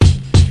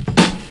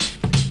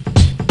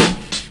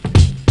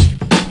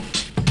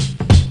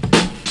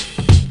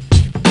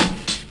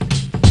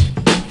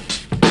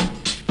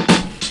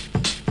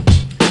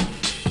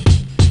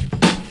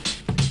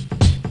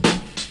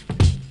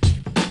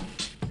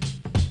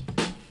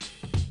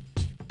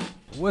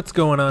What's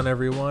going on,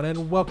 everyone,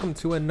 and welcome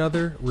to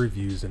another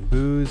Reviews and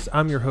Booze.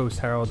 I'm your host,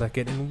 Harold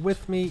Eckett, and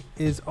with me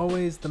is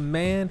always the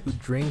man who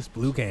drinks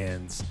blue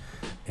cans,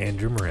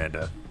 Andrew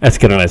Miranda. That's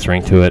got a nice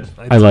ring to it.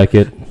 I like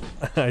it.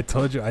 I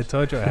told you I had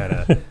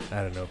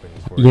an opening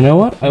for You know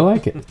what? I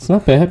like it. It's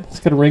not bad. It's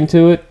got a ring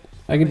to it.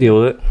 I can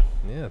deal with it.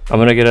 Yeah, I'm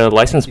going to get a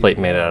license plate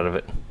made out of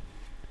it.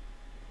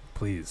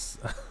 please.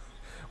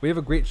 We have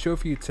a great show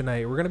for you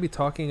tonight. We're going to be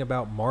talking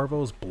about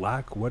Marvel's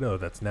Black Widow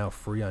that's now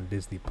free on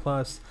Disney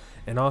Plus,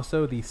 and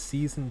also the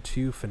season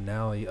 2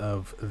 finale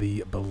of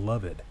the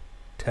beloved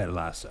Ted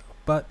Lasso.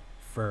 But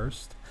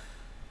first,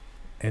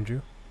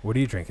 Andrew, what are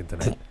you drinking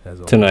tonight?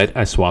 Tonight,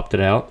 I swapped it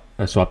out.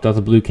 I swapped out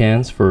the blue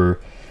cans for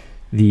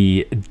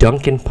the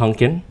Dunkin'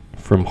 Pumpkin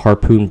from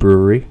Harpoon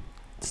Brewery.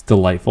 It's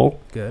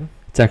delightful. Good.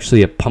 It's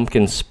actually a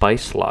pumpkin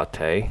spice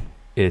latte.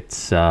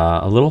 It's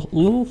a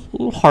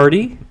little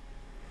hearty.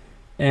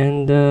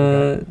 And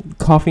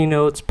coffee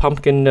notes,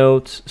 pumpkin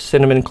notes,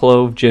 cinnamon,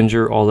 clove,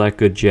 ginger, all that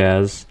good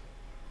jazz.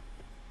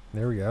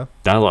 There we go.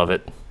 I love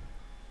it.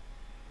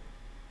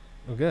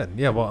 Oh, good.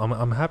 Yeah, well,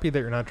 I'm happy that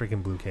you're not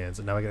drinking blue cans,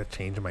 and now I got to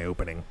change my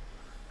opening.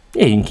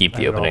 Yeah, you can keep the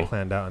I had it opening. all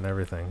planned out and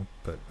everything,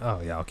 but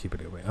I'll keep it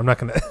opening. I'm not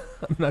gonna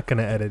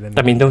edit anything.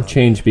 I mean, don't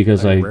change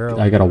because I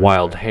rarely got a do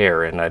wild that.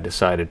 hair and I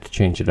decided to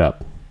change it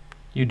up.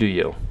 You do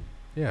you.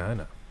 Yeah, I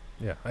know.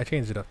 Yeah, I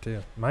changed it up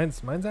too.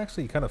 Mine's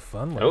actually kind of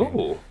fun looking.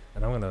 Oh.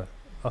 And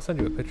I'll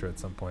send you a picture at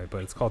some point,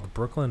 but it's called the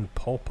Brooklyn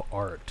Pulp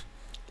Art.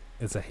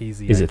 It's a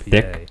hazy Is IPA. it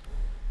thick?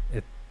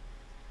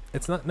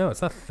 It's not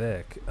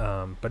thick,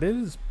 but it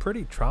is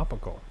pretty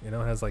tropical. You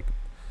know, it has like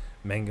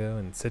mango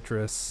and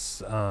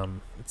citrus.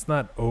 It's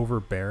not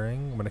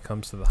overbearing when it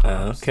comes to the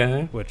hops.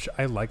 Okay. Which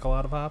I like a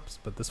lot of hops,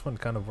 but this one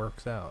kind of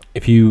works out.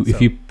 If you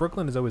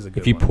Brooklyn is always a good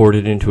if you one. poured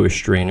it into a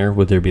strainer,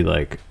 would there be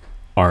like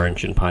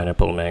orange and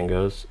pineapple and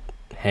mangoes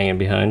hanging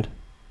behind?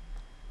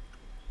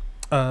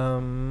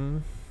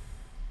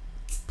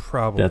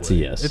 Probably. That's a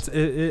yes.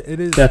 It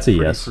is. That's a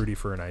pretty yes. fruity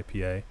for an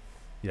IPA.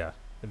 Yeah,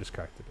 I just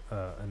cracked it.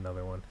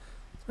 Another one.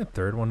 It's my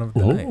third one of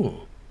the night.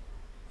 Ooh.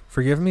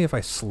 Forgive me if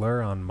I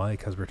slur on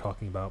Mike as we're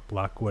talking about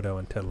Black Widow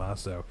and Ted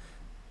Lasso,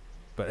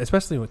 but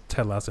especially with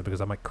Ted Lasso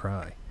because I might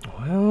cry.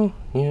 Well,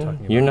 yeah,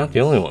 talking you're about not the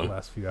only these one.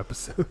 Last few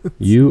episodes.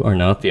 You are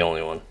not the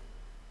only one.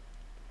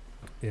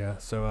 Yeah.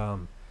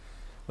 So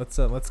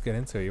let's get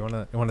into it. You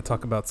wanna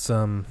talk about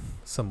some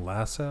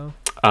Lasso?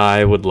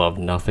 I would love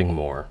nothing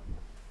more.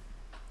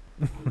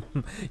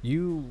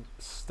 You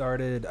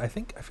started. I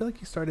feel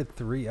like you started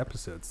 3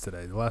 episodes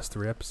today. The last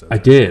 3 episodes. I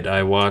did.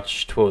 I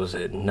watched, what was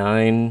it,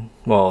 10,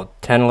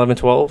 11,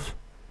 12?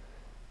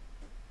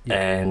 Yeah.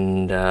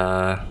 And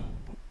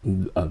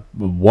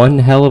one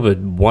hell of a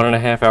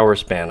 1.5 hour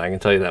span, I can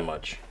tell you that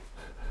much.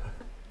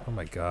 Oh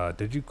my God!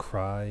 Did you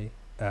cry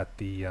at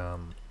the? I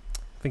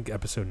think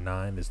episode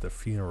 9 is the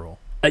funeral.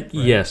 Right.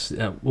 Yes.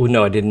 Well,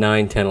 no, I did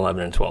 9, 10,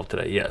 11, and 12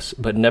 today, yes.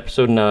 But in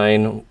episode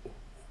 9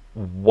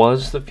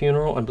 was the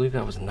funeral. I believe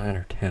that was 9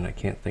 or 10. I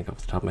can't think off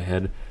the top of my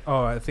head.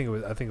 Oh, I think it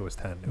was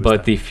 10. It was But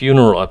 10. the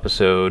funeral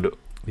episode,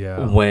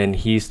 yeah. when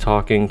he's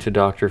talking to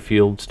Dr.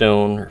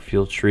 Fieldstone or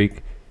Fieldstreak,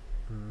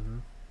 Mm-hmm.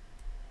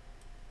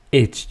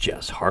 it's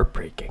just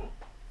heartbreaking.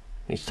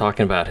 He's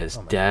talking about his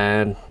Oh my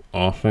dad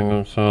offing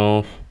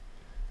himself.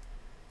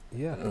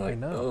 Yeah, I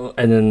know.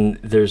 And then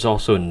there's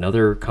also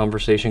another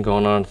conversation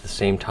going on at the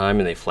same time,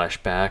 and they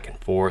flash back and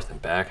forth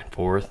and back and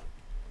forth.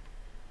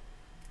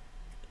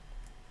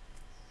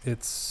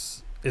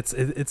 It's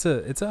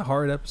a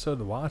hard episode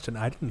to watch, and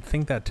I didn't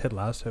think that Ted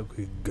Lasso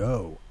could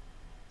go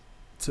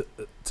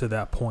to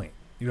that point.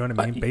 You know what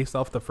I mean? Based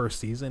off the first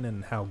season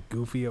and how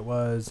goofy it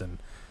was and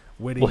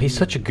witty. Well, he's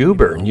such a and,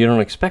 goober, and you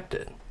don't expect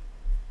it.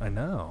 I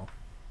know.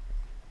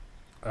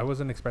 I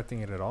wasn't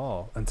expecting it at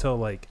all until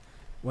like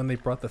when they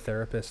brought the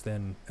therapist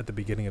in at the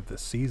beginning of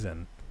this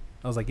season.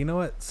 I was like, you know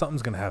what?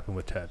 Something's gonna happen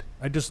with Ted.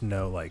 I just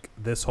know like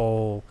this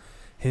whole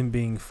him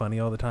being funny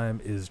all the time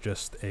is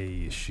just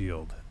a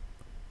shield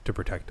to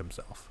protect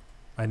himself.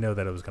 I know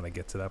that it was gonna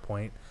get to that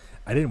point.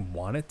 I didn't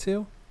want it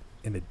to,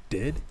 and it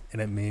did,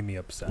 and it made me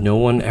upset. No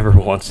one ever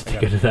wants to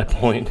get to that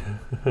point.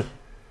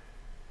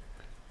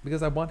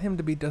 Because I want him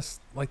to be just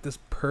like this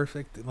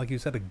perfect, like you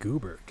said, a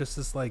goober. Just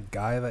this like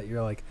guy that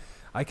you're like,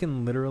 I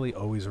can literally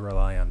always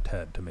rely on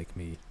Ted to make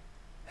me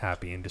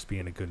happy and just be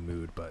in a good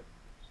mood. But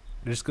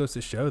it just goes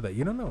to show that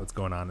you don't know what's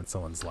going on in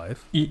someone's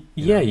life.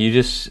 Yeah,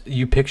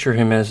 you picture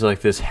him as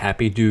like this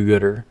happy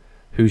do-gooder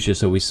who's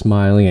just always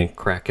smiling and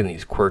cracking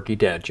these quirky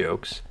dad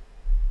jokes.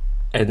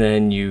 And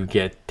then you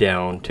get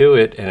down to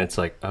it, and it's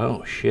like,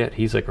 oh, shit,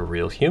 he's like a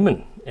real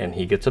human. And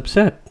he gets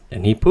upset,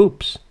 and he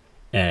poops,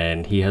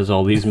 and he has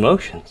all these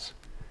emotions.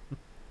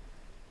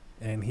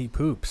 And he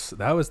poops.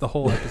 That was the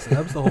whole episode.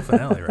 That was the whole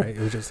finale, right? It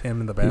was just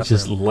him in the bathroom. He's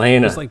just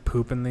laying just a like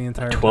pooping the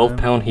entire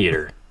 12-pound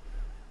heater.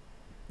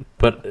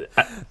 But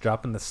time.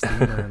 Dropping the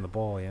steamer in the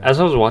bowl, yeah. as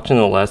I was watching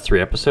the last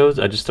 3 episodes,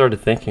 I just started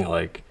thinking,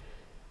 like,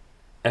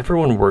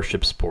 everyone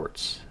worships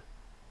sports.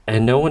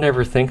 And no one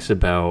ever thinks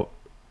about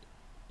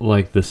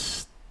like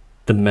the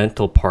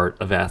mental part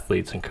of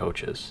athletes and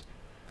coaches.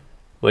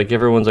 Like,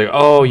 everyone's like,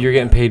 oh, you're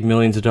getting paid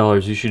millions of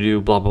dollars. You should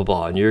do blah, blah,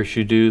 blah. And you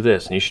should do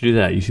this. And you should do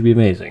that. You should be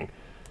amazing.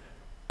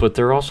 But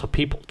they're also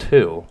people,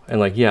 too. And,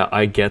 like, yeah,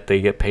 I get they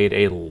get paid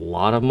a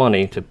lot of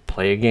money to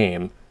play a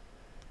game.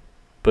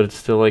 But it's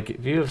still like,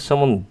 if you have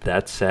someone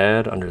that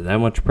sad, under that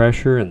much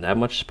pressure and that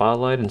much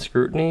spotlight and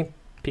scrutiny,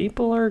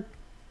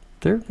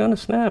 they're going to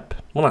snap.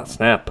 Well, not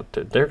snap, but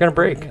they're going to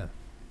break. Yeah.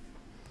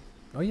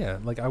 Oh, yeah.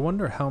 Like, I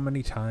wonder how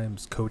many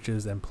times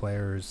coaches and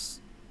players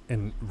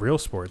in real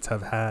sports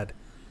have had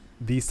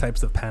these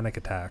types of panic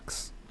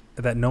attacks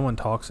that no one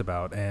talks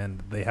about,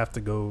 and they have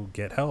to go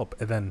get help.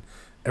 And then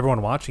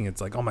everyone watching it's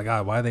like, oh my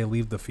God, why they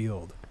leave the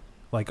field?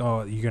 Like,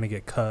 oh, you're going to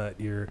get cut.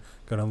 You're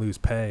going to lose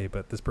pay.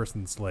 But this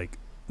person's like,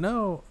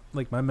 no,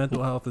 like, my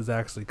mental health is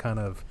actually kind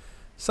of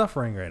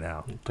suffering right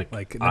now.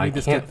 Like let I me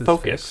just can't get this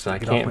focus. fixed to I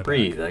get off my can't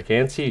breathe. back. I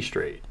can't see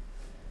straight.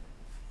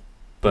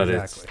 But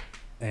Exactly.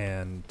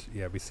 And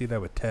yeah, we see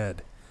that with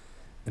Ted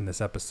in this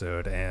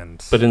episode.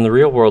 And But in the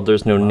real world,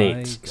 there's no My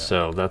Nates, God.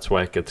 so that's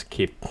why it gets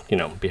keep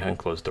behind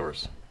closed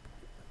doors.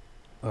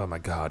 oh my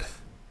God,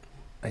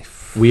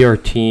 We are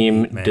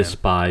team Man.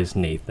 despise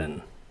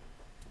Nathan.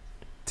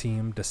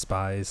 team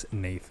despise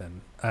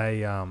Nathan.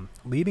 I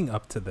leading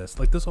up to this,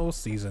 like this whole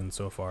season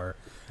so far,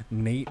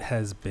 Nate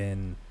has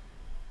been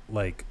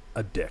like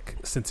a dick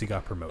since he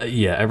got promoted.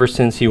 Yeah, ever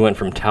since he went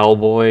from towel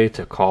boy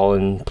to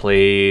calling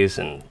plays,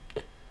 and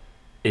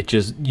it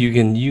just you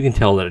can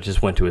tell that it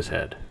just went to his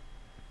head.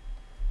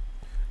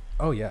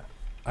 Oh yeah,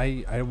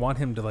 I want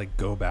him to like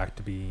go back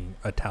to being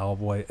a towel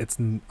boy. It's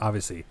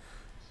obviously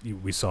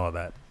we saw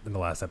that in the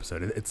last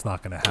episode. It's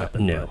not going to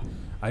happen. No. But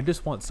I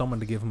just want someone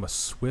to give him a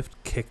swift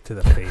kick to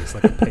the face,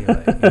 like a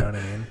Pele. You know what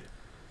I mean?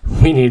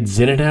 We need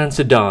Zinedine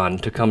Zidane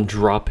to come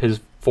drop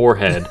his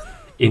forehead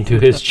into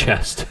his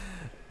chest.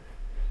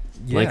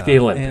 Like the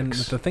Olympics.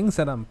 And the things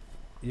that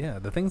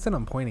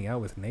I'm pointing out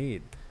with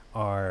Nate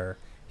are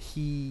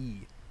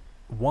he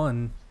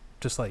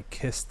just like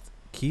kissed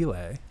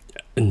Keeley.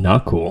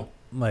 Not cool.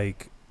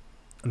 Like,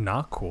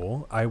 not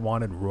cool. I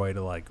wanted Roy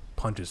to like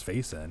punch his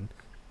face in,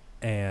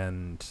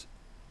 and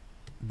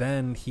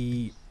then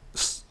he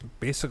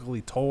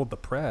basically told the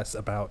press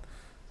about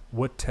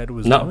what Ted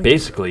was Not going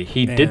basically. through.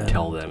 He did And-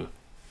 tell them.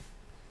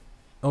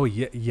 Oh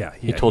yeah.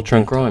 He told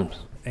Trent Grimes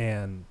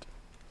and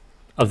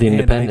of the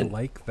Independent.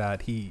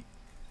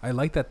 I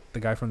like that the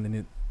guy from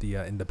the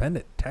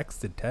Independent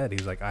texted Ted.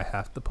 He's like, I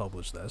have to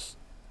publish this.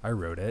 I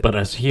wrote it. But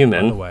as By the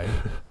human, way,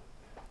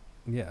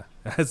 yeah,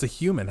 as a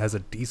human, as a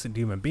decent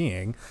human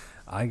being,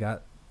 I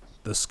got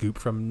the scoop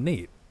from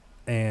Nate,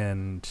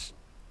 and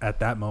at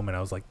that moment,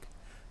 I was like,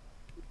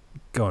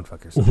 "Go and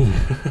fuck yourself."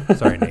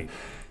 Sorry, Nate.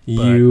 but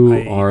you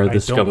I are the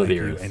don't scum of like the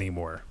you earth.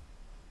 anymore.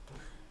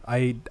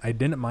 I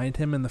didn't mind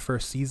him in the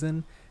first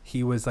season.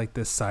 He was like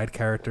this side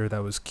character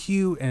that was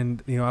cute,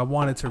 and I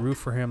wanted to root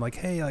for him. Like,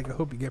 hey, like I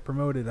hope you get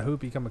promoted. I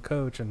hope you become a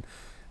coach. And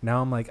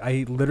now I'm like,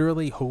 I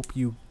literally hope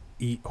you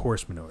eat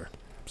horse manure.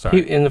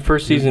 Sorry. In the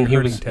first season, he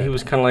hurting was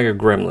Ted. kind of like a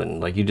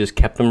gremlin. Like, you just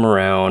kept him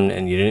around,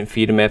 and you didn't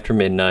feed him after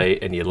midnight,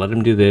 and you let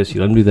him do this,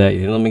 you let him do that, you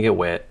didn't let him get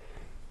wet,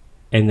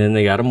 and then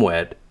they got him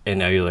wet, and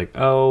now you're like,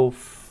 oh,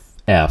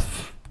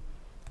 F.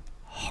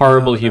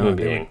 Horrible No, human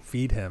they would being.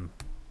 feed him.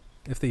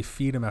 If they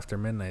feed him after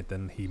midnight,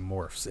 then he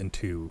morphs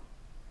into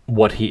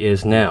What he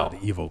is now, the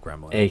evil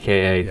gremlin.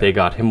 a.k.a. Yeah. they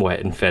got him wet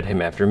and fed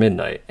him after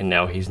midnight, and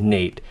now he's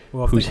Nate,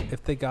 Well, who's...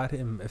 if they got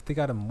him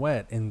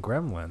wet in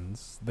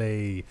Gremlins,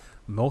 they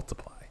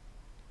multiply.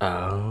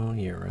 Oh,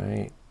 you're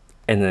right.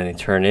 And then he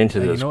turned into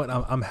You this... know what?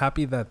 I'm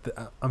happy that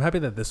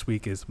this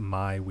week is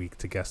my week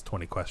to guess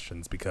 20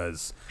 questions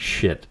because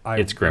Shit,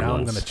 it's now I'm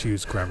Gremlins. going to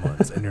choose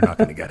Gremlins, and you're not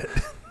going to get it.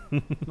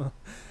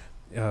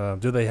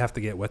 Do they have to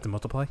get wet to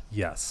multiply?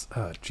 Yes.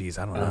 Jeez,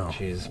 I don't know. Oh,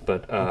 jeez.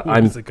 But Who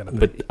is it gonna be?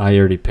 But I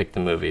already picked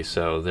the movie,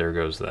 so there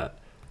goes that.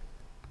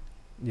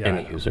 Yeah. I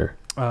Any know. user.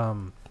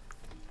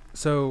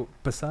 So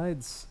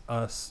besides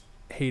us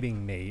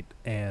hating Nate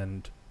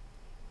and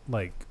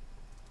like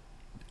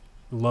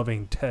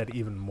loving Ted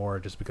even more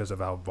just because of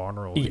how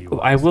vulnerable he was,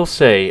 I will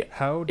say,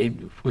 how it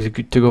was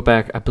good to go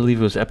back. I believe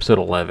it was episode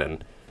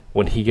 11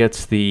 when he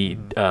gets the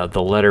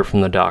letter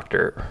from the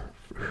doctor,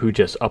 who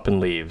just up and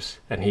leaves,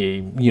 and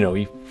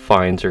he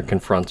finds her,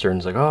 confronts her, and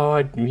is like, "Oh,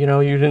 you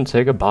didn't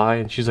say goodbye,"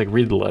 and she's like,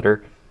 "Read the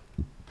letter."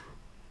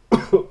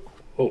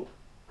 Oh,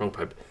 wrong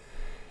pipe.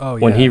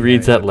 When he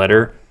reads that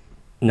letter,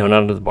 no,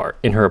 not at the bar,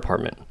 in her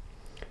apartment.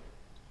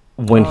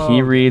 When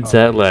he reads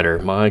that letter,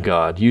 my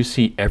God, you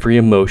see every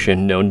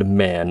emotion known to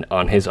man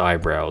on his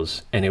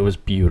eyebrows, and it was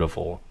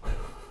beautiful.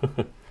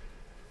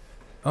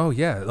 Oh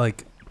yeah,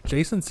 like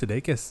Jason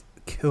Sudeikis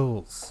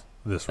kills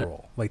this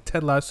role. Like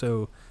Ted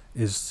Lasso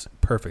is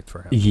perfect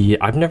for him. Yeah,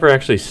 I've never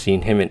actually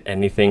seen him in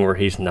anything where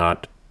he's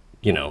not,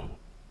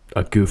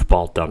 a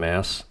goofball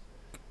dumbass.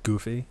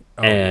 Goofy.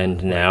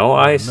 And now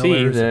I see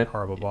Millers and that-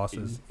 Horrible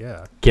Bosses.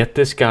 Yeah. Get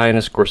this guy in a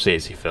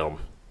Scorsese film.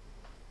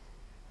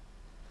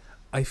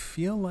 I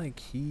feel like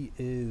he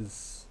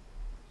is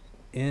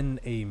in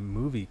a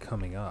movie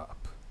coming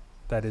up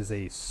that is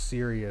a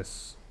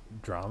serious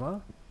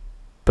drama.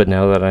 But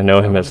now that I know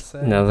him wanna as,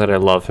 say- now that I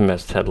love him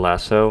as Ted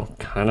Lasso,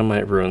 kind of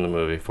might ruin the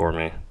movie for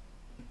me.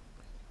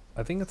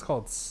 I think it's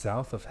called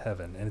South of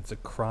Heaven, and it's a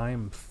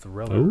crime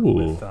thriller Ooh.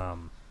 with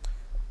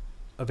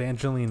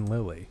Evangeline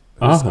Lilly,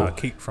 who's Oh,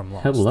 Kate from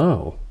Lost.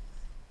 hello.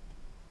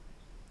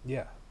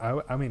 Yeah,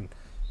 I mean,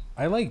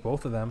 I like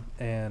both of them,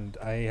 and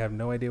I have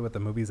no idea what the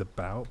movie's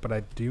about, but I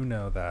do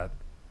know that,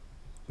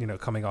 you know,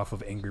 coming off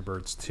of Angry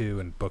Birds 2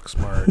 and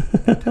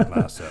Booksmart and Ted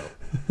Lasso,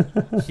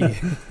 he,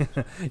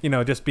 you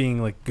know, just being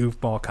like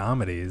goofball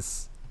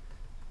comedies,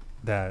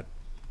 that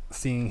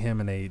seeing him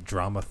in a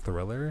drama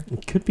thriller,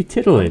 It could be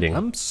titillating.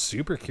 I'm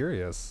super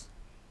curious.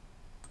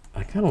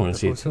 I kind of want The to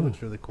see it poster too.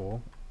 looks really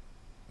cool.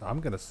 I'm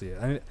gonna see it.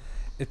 I mean,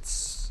 it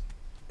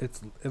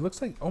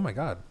looks like, oh my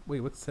god, wait,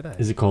 what's today?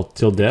 Is it called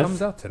Till It Death?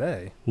 comes out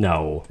today.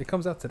 No. It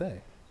comes out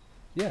today.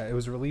 Yeah, it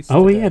was released.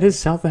 Oh today. yeah, it is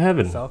South of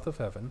Heaven. South of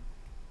Heaven.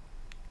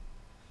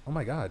 Oh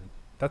my god,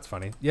 that's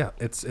funny. Yeah,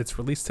 it's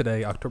released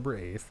today, October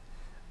 8th.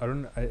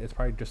 It's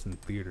probably just in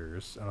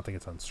theaters. I don't think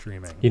it's on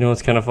streaming. You know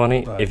what's kind of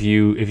funny? But- If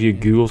you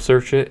Google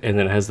search it and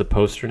then it has the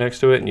poster next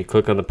to it and you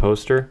click on the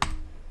poster,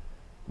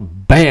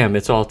 bam,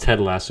 it's all Ted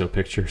Lasso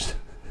pictures.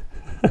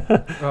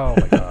 Oh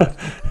my god.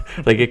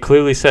 Like it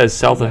clearly says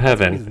South of That's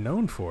what he's Heaven.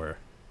 known for.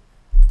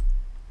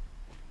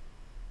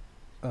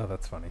 Oh,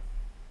 that's funny.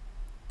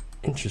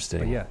 But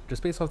Interesting. yeah,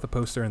 just based off the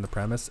poster and the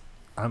premise,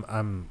 I'm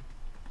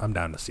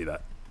down to see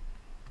that.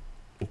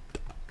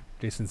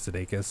 Jason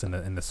Sudeikis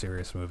in a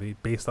serious movie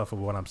based off of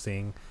what I'm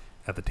seeing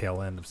at the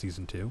tail end of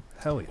season 2.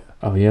 Hell yeah.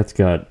 Oh yeah, it's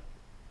got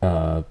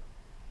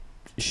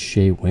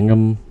Shea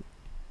Wingham,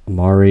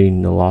 Amari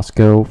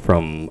Nolasco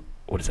from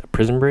what is that?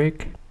 Prison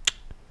Break.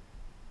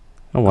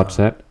 I'll watch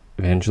that.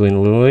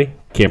 Evangeline Lilly.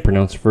 Can't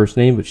pronounce her first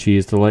name, but she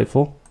is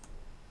delightful.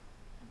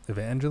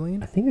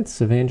 Evangeline? I think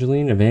it's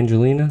Evangelina.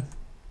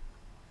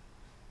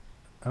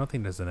 I don't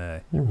think there's an A.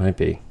 I There might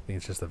be. think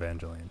it's just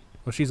Evangeline.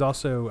 Well, she's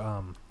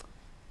also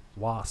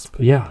Wasp.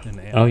 Yeah. in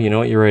Oh, you know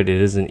what? You're right.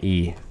 It is an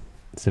E.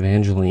 It's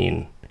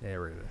Evangeline. Yeah,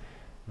 right.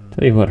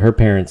 Tell you what, her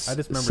parents I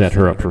just remember set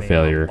her seeing up for name on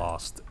failure.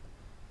 Lost.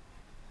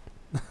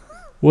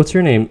 What's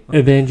her name?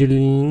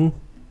 Evangeline.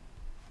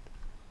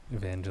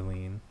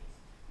 Evangeline.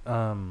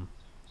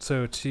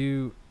 So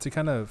to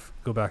kind of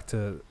go back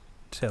to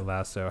Ted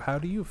Lasso, how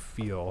do you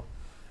feel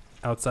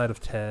outside of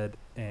Ted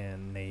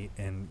and Nate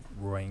and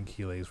Roy and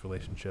Keeley's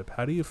relationship?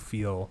 How do you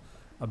feel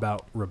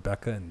about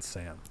Rebecca and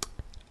Sam?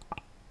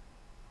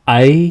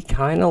 I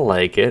kind of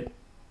like it,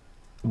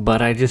 but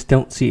I just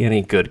don't see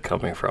any good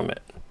coming from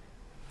it.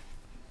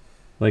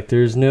 Like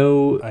there's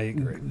no I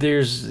agree.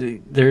 there's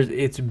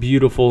it's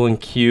beautiful and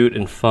cute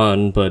and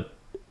fun, but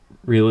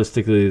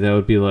realistically that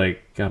would be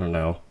like, I don't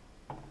know,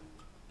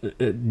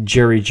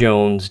 Jerry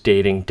Jones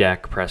dating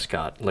Dak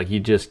Prescott. Like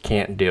you just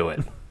can't do it.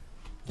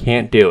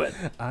 Can't do it.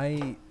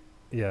 I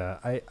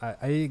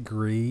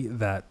agree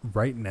that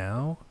right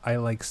now I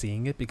like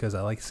seeing it because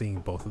I like seeing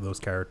both of those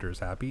characters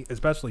happy,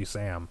 especially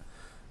Sam.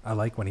 I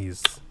like when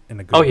he's in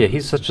a good Oh yeah, mood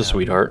he's such a and happy.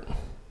 sweetheart.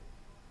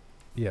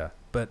 Yeah,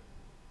 but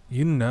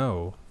you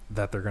know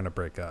that they're gonna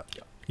break up.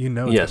 You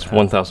know it's Yes,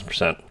 gonna happen.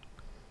 1000%.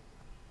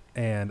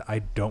 And I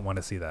don't want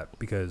to see that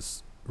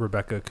because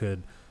Rebecca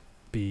could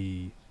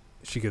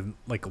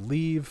like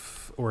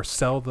leave or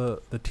sell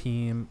the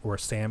team, or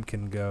Sam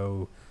can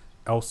go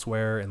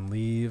elsewhere and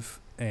leave,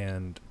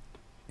 and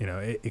you know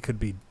it could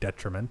be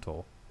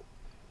detrimental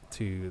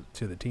to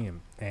the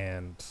team.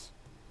 And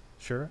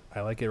sure,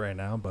 I like it right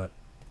now, but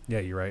yeah,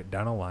 you're right,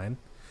 down the line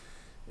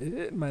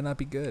it might not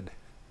be good.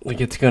 Like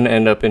it's going to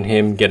end up in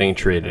him getting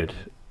traded.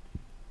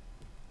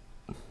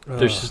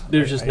 There's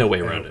just no way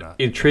I around hope it. not.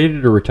 Either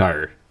traded or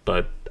retired,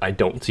 but I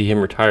don't see him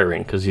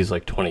retiring because he's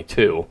like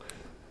 22.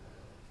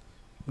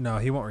 No,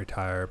 he won't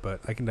retire,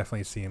 but I can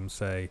definitely see him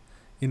say,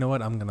 "You know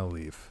what? I'm gonna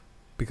leave,"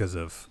 because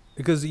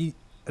he,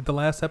 at the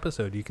last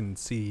episode you can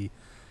see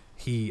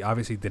he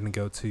obviously didn't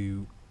go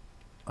to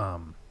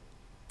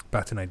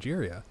back to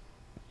Nigeria.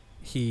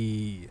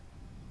 He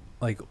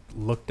like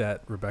looked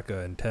at Rebecca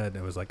and Ted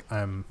and was like,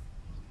 "I'm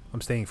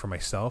staying for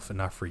myself and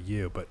not for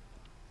you." But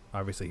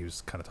obviously he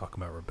was kind of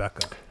talking about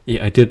Rebecca.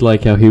 Yeah, I did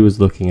like how he was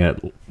looking at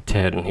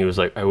Ted and he was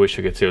like, I wish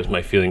I could say it was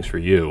my feelings for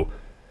you.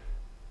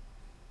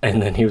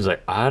 And then he was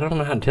like, I don't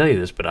know how to tell you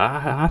this, but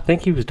I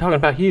think he was talking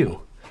about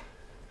you.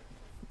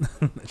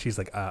 She's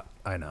like, I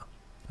know.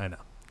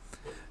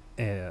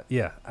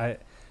 Yeah, I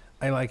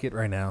like it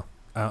right now.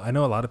 I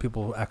know a lot of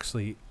people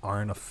actually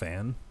aren't a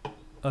fan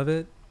of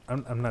it.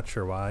 I'm not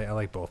sure why. I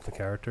like both the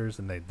characters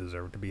and they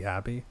deserve to be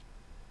happy.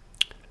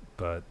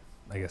 But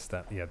I guess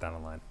down the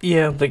line.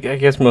 Yeah, like I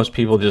guess most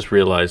people just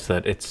realize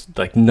that it's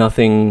like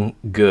nothing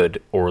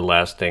good or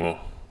lasting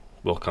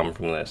will come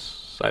from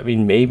this. I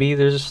mean, maybe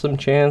there's some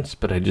chance,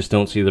 but I just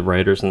don't see the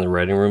writers in the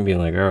writing room being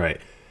like, all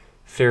right,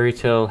 fairy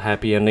tale,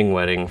 happy ending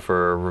wedding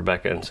for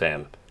Rebecca and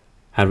Sam.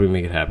 How do we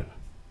make it happen?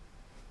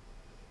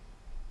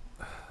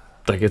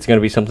 Like, it's going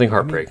to be something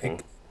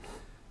heartbreaking.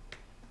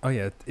 Oh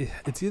yeah,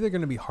 it's either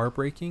going to be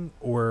heartbreaking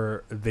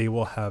or they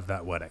will have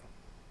that wedding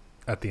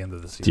at the end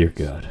of the season. Dear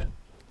God.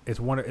 It's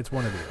one of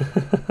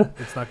the other.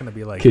 It's not going to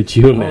be like. Could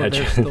you "Oh,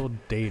 imagine? they're still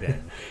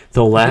dating.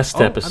 The last Oh,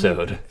 I mean,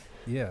 episode,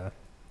 yeah.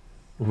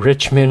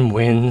 Richmond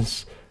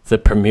wins the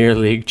Premier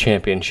League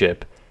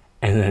championship,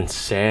 and then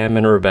Sam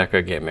and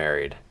Rebecca get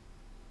married.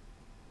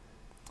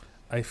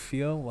 I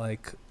feel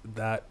like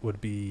that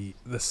would be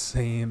the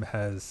same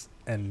as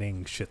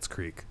ending Schitt's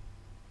Creek,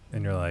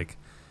 and you're like,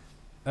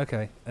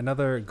 okay,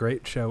 another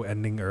great show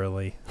ending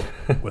early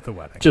with a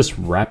wedding. Just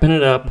wrapping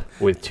it up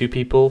with two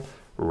people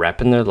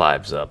wrapping their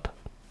lives up.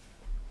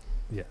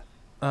 Yeah.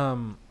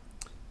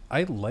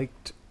 I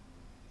liked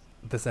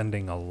this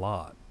ending a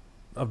lot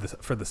of this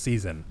for the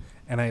season,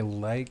 and I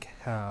like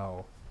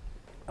how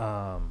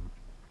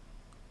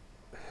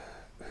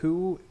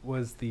who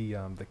was the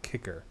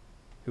kicker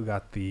who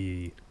got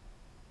the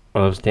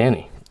Oh, it was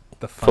Danny.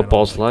 final,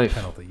 Football's life.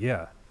 penalty.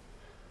 Yeah,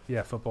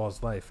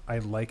 football's life. I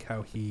like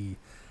how he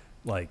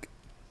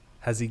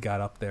as he got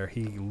up there,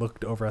 he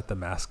looked over at the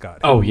mascot.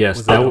 Oh, who yes,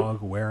 was that a w-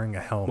 dog wearing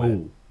a helmet.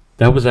 Oh,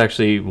 that was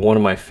actually one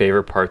of my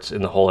favorite parts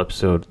in the whole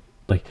episode.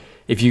 Like,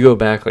 if you go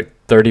back like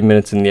 30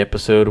 minutes in the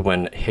episode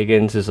when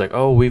Higgins is like,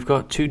 oh, we've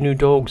got two new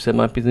dogs that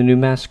might be the new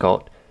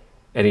mascot.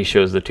 And he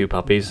shows the two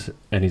puppies,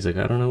 and he's like,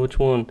 I don't know which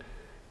one.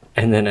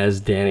 And then as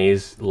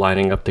Danny's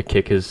lining up to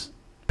kick his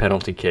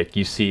penalty kick,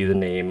 you see the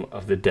name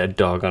of the dead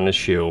dog on his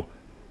shoe.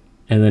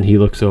 And then he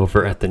looks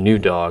over at the new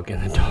dog,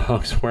 and the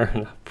dog's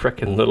wearing a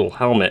frickin' little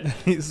helmet.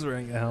 He's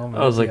wearing a helmet.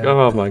 I was like, yeah.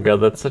 oh my god,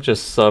 that's such a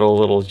subtle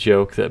little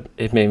joke that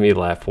it made me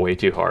laugh way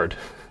too hard.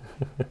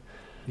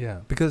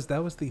 Yeah, because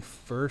that was the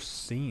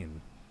first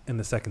scene in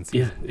the second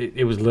Yeah, season.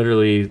 it was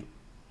literally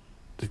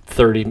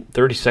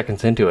 30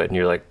 seconds into it, and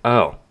you're like,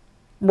 oh,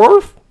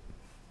 Worf?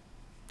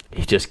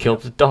 He just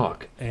killed the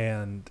dog.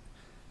 And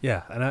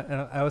yeah, and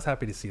I was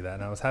happy to see that,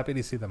 and I was happy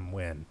to see them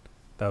win.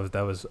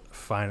 That was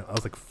fine. I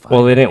was like, fine.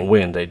 Well, they didn't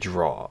win. They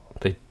draw.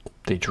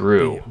 They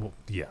drew.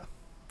 Yeah,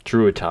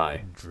 Drew a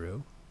tie.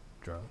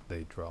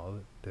 They draw.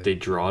 They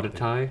drawed a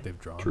tie? They've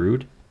drawn.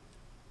 Drewed?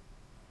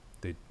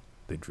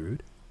 They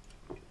drewed.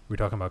 We're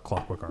talking about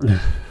Clockwork Orange.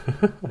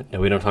 No,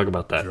 we don't talk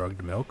about that.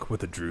 Drugged milk with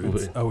the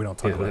Druids. Oh, we don't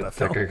talk about that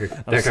film.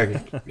 That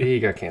guy, he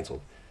got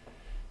canceled.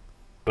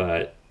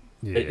 But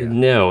Yeah.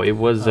 no, it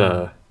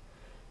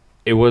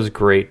was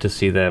great to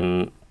see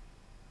them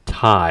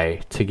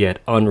tie to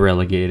get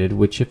unrelegated,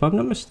 which, if I'm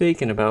not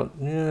mistaken, about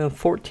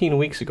 14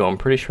 weeks ago, I'm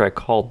pretty sure I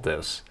called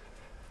this.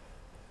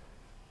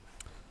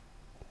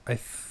 I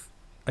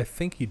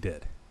think he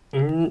did.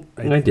 I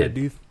did. I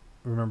do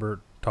remember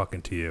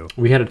talking to you.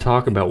 We had to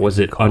talk about, was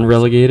it Conversations.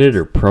 unrelegated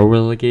or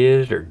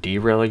pro-relegated or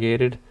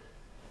derelegated?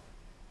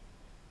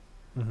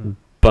 Mm-hmm.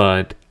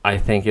 But I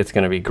think it's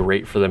going to be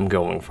great for them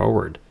going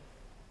forward.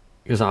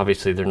 Because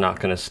obviously they're not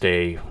going to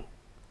stay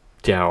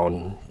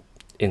down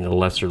in the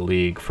lesser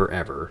league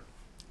forever.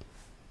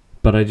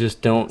 But I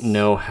just don't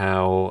know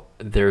how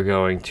they're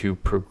going to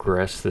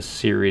progress the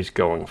series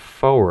going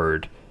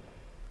forward.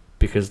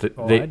 Because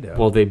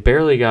they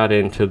barely got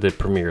into the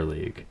Premier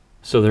League.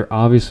 So they're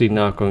obviously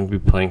not going to be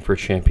playing for a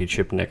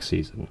championship next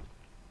season.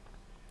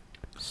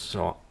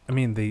 So I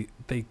mean, they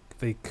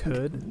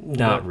could.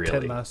 Not but really.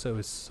 Ted Lasso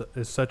is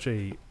such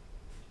a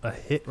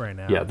hit right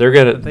now. yeah, they're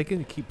gonna that they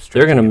can keep.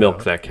 they're gonna stretching it milk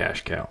out. that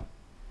cash cow.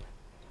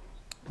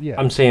 Yeah,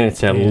 I'm saying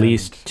it's at And-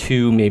 least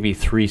 2, maybe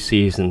 3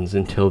 seasons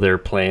until they're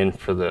playing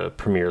for the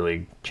Premier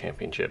League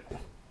championship.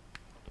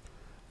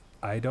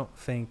 I don't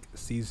think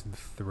season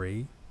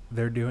 3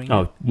 they're doing it,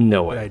 Oh,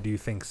 no but I way. do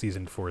think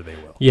season 4 they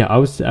will. Yeah, I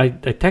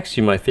texted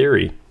you my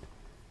theory.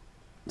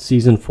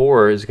 Season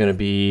 4 is going to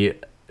be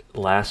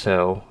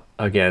Lasso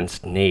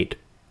against Nate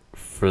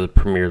for the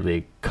Premier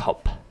League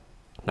Cup.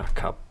 Not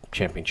Cup,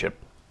 championship.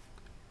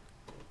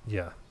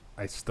 Yeah,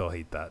 I still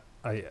hate that.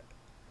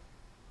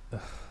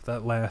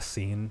 That last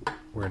scene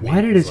where Why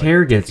Nate did was, his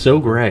hair get taking so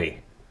over- gray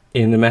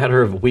in a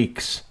matter of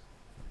weeks?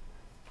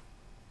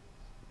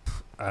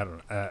 I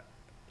don't know.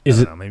 Is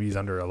I it don't know, maybe he's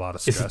under a lot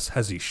of is it- stress,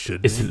 as he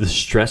should is be. it the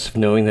stress of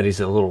knowing that he's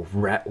a little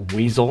rat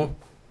weasel?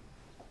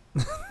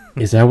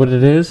 Is that what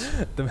it is?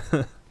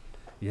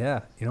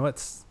 Yeah, you know what?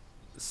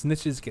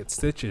 Snitches get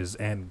stitches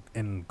and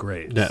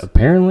grays. Yeah, You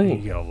apparently.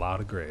 get a lot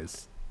of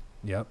grays.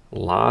 Yep.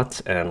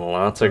 Lots and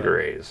lots of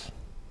grays.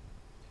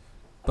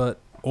 But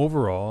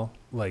overall,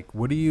 like,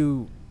 what do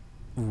you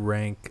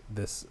rank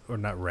this, or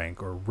not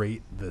rank, or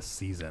rate this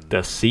season?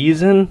 The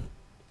season,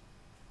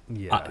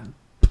 Yeah.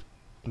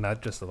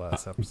 Not just the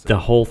last episode. the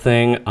whole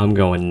thing, I'm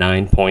going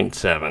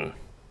 9.7.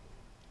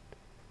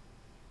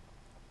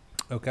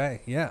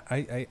 Okay, yeah,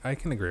 I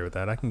can agree with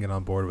that. I can get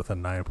on board with a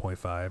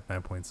 9.5,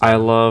 9.7. I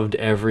loved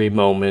every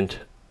moment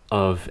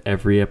of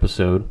every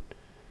episode.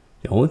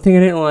 The only thing I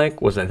didn't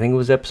like was, I think it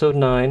was episode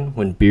 9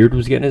 when Beard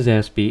was getting his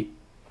ass beat.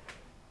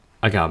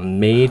 I got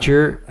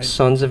major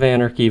Sons of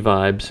Anarchy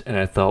vibes, and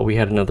I thought we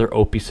had another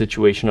Opie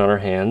situation on our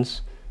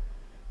hands.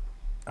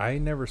 I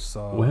never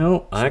saw.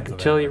 Well, I Sons can of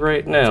tell you Anarchy.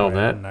 right That's now why I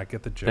that did not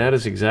get the joke. that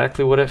is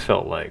exactly what it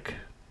felt like.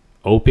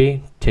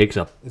 Opie takes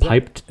a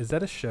piped... Is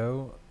that a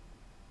show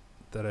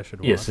that I should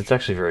watch? Yes, it's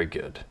actually very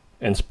good.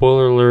 And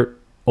spoiler alert,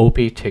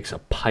 Opie takes a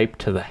pipe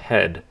to the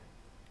head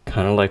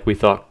kind of like we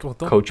thought Well,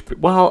 don't- Coach.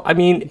 Well, I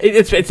mean,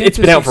 it's Can't been just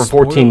out for say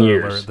 14 spoiler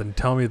years. alert, then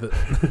tell me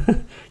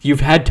that. You've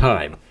had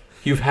time.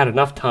 You've had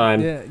enough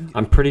time. Yeah.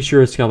 I'm pretty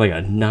sure it's got like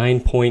a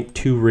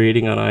 9.2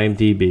 rating on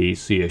IMDb,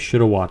 so you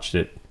should have watched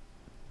it.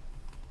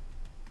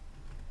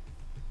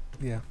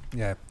 Yeah,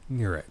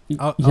 you're right.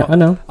 I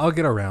know. I'll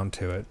get around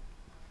to it.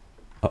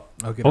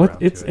 I'll get Oh, around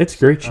it's to it. it's a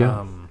great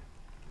show.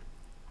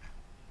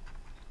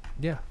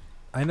 Yeah,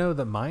 I know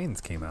that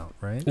Mines came out,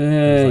 right? It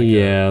was like a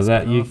Yeah,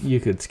 that spin-off. you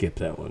could skip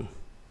that one.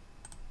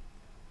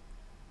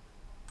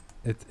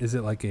 Is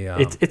it like a?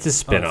 It's a Oh,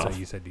 spin-off. so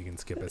you said you can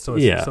skip it. So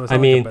it's, Yeah, so it's I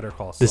not mean, like a Better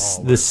Call Saul. this-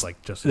 where this- it's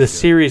like just The as good.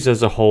 series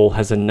as a whole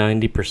has a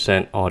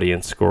 90%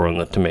 audience score on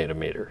the Tomato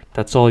Meter.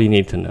 That's all you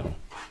need to know.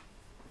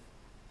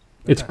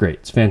 It's Okay. great.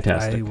 It's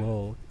fantastic.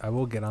 I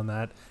will get on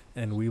that,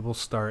 and we will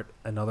start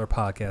another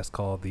podcast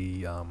called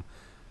the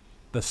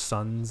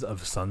Sons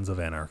of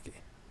Anarchy.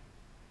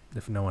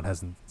 If no one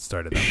hasn't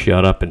started that.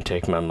 Shut up and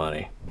take my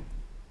money.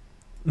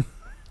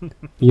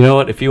 You know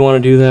what? If you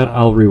want to do that,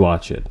 I'll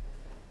rewatch it.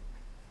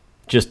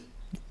 Just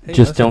Hey,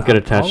 Just listen, don't get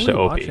I'll attached to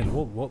rewatch Opie.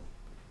 it.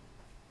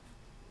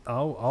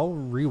 I'll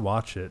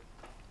rewatch it,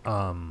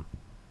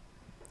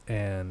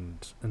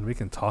 and we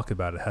can talk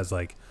about it. It has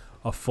like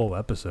a full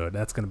episode.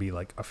 That's gonna be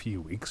like a few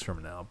weeks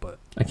from now, but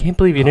I can't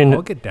believe you I'll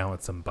didn't. get down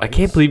with some bites. I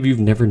can't believe you've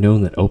never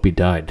known that Opie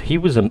died. It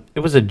was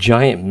a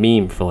giant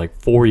meme for like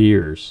 4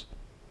 years.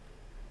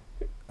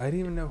 I didn't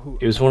even know who.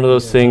 It was one of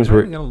those Yeah, things I'm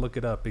where not gonna look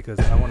it up because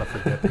I want to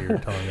forget that you're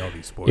telling me all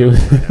these it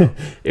spoilers. was right now.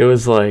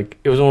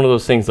 it was one of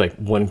those things like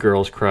when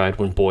girls cried,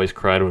 when boys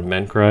cried, when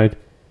men cried.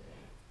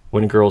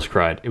 When girls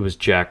cried, it was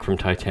Jack from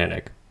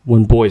Titanic.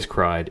 When boys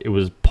cried, it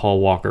was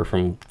Paul Walker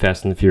from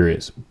Fast and the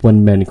Furious.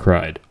 When men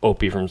cried,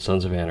 Opie from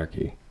Sons of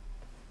Anarchy.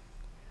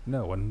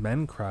 No, when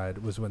men cried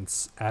was when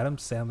Adam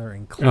Sandler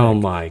and Click Oh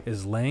my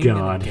is laying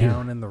God. in a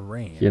gown in the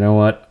rain. You know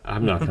what?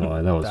 I'm not gonna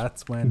lie, that was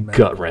That's when men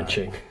gut cried.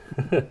 wrenching.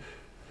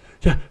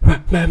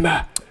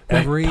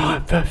 Every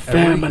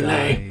family.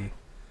 guy,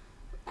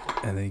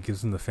 and then he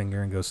gives him the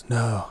finger and goes,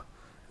 "No."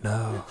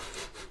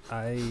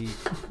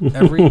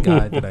 Every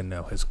guy that I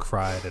know has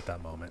cried at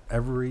that moment.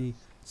 Every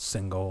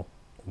single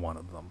one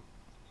of them.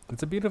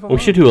 It's a beautiful. We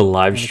should do a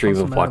live And it stream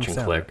comes of from Adam watching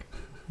Sandler.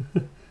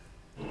 Click.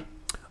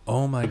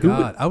 Oh my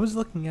God! I was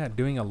looking at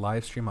doing a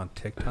live stream on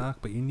TikTok,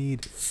 but you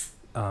need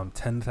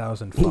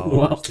 10,000 followers.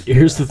 Well, to do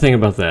here's that. the thing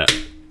about that.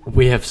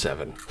 We have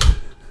 7.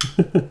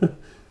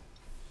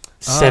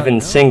 7 no,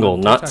 single,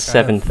 on not TikTok I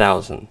have-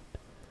 7,000.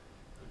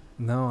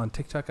 No, on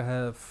TikTok I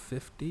have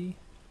 50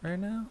 right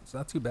now. It's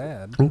not too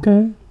bad.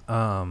 Okay.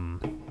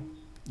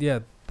 Yeah,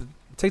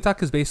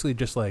 TikTok is basically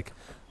just like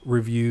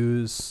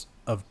reviews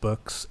of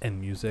books and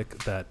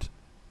music that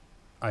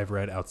I've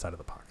read outside of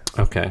the podcast,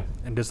 Okay.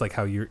 and just like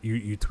how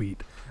you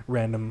tweet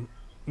random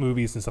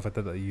movies and stuff like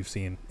that that you've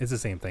seen. It's the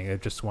same thing. I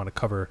just want to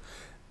cover.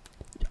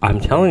 I'm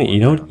telling you, you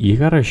know, you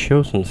gotta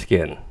show some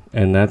skin,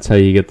 and that's how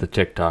you get the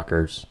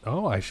TikTokers.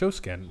 Oh, I show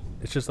skin.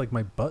 It's just like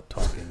my butt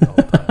talking all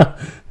the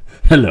time.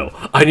 Hello,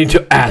 I need to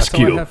That's ask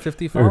how I you. have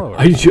 50 Or, followers.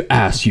 I need to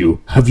ask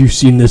you. Have you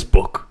seen this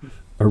book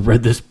or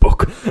read this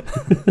book?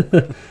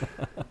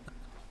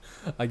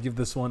 I give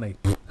this one a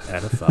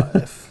out of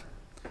 5.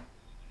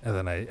 And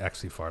then I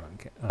actually fart on,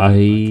 on I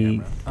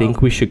camera.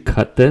 think we should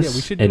cut this, yeah,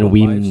 we should do a and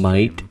we live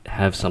might stream.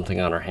 have something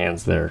on our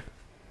hands there.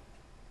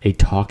 A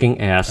talking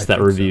ass I that think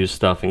so. reviews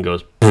stuff and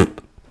goes.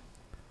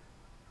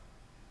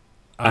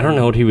 I don't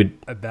know what he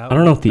would. That, I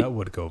don't know if the- that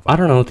would go. I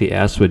don't know what the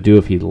ass would do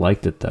if he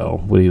liked it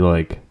though. Would he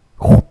like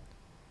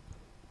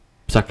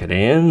suck it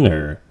in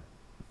or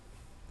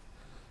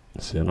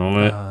sit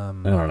on it? I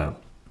don't know.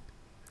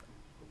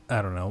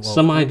 I don't know. Well,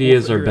 Some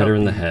ideas are figure better out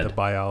in the head. The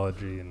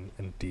biology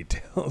and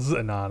details,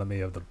 anatomy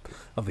of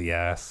the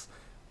ass.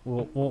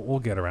 We'll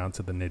get around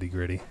to the nitty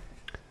gritty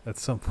at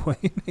some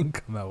point and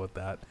come out with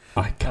that.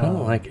 I kind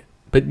of like it,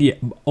 but yeah,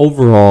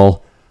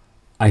 overall,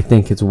 I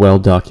think it's well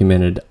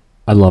documented.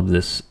 I love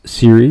this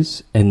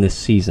series and this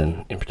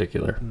season in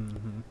particular,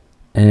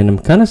 and I'm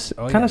kind of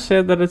Oh, yeah.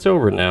 sad that it's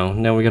over now.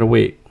 Now we gotta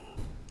wait.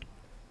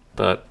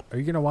 But Are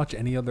you gonna watch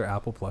any other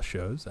Apple Plus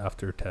shows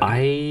after Ted?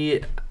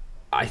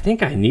 I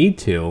think I need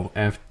to,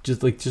 after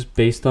just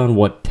based on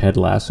what Ted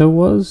Lasso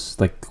was,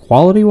 like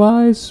quality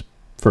wise,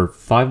 for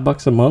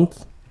 $5 a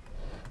month.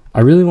 I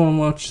really want to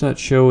watch that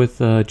show with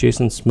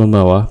Jason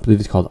Momoa. I believe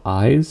it's called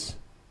Eyes.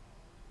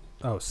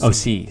 Oh,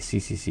 C,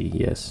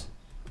 yes.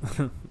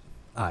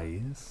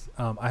 Eyes.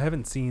 I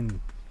haven't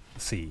seen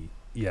C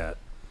yet.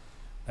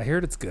 I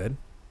heard it's good.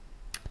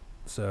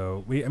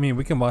 So we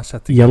can watch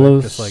that together.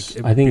 Yellows- Just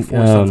like I think,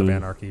 before Sons of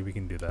Anarchy, we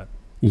can do that.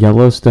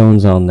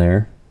 Yellowstone's on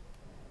there.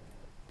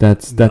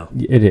 That's No.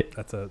 it.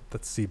 That's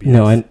CBS.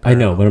 No, I know,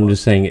 Paramount but I'm Plus.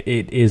 just saying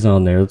it is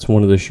on there. It's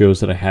one of the shows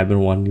that I have been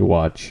wanting to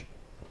watch.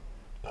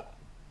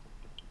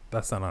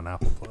 That's not on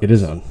Apple Plus. It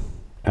is on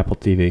Apple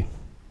TV.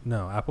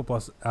 No, Apple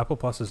Plus. Apple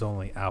Plus is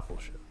only Apple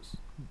shows.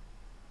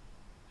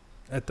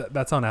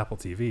 That's on Apple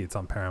TV. It's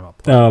on Paramount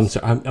Plus. So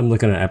I'm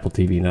looking at Apple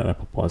TV, not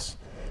Apple Plus.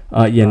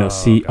 Yeah, no.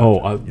 Oh,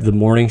 gotcha. Yeah. The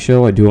morning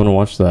show. I do want to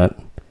watch that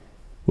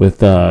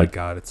with Oh my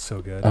God, it's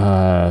so good.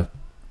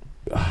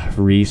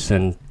 Reese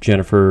and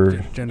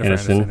Jennifer Jennifer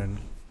Aniston. and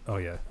oh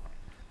yeah,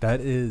 that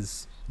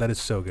is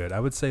so good. I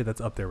would say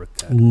that's up there with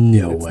Ted.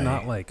 No It's way.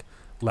 not like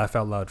laugh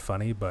out loud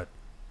funny, but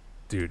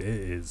dude, it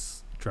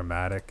is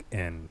dramatic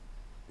and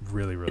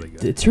really really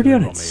good. It's already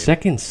on Really its well made.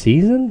 second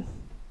season.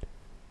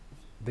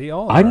 They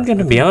all. I'm are.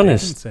 gonna I be think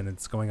honest. Dickinson,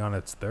 it's going on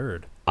its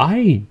third.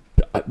 I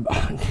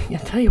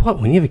tell you what,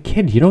 when you have a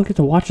kid, you don't get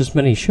to watch as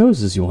many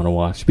shows as you want to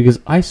watch, because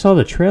I saw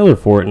the trailer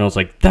for it and I was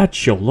like, that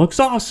show looks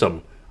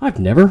awesome. I've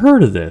never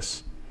heard of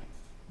this.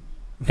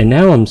 And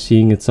now I'm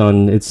seeing it's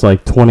on its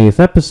like 20th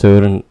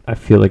episode and I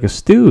feel like a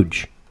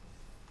stooge.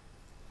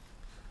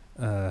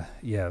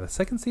 Yeah, the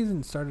second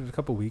season started a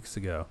couple weeks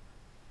ago,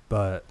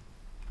 but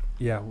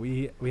yeah,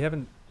 we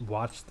haven't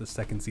watched the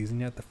second season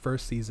yet. The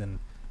first season,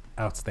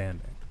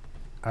 outstanding.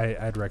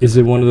 I'd recommend. Is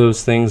it one of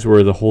those things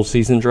where the whole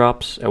season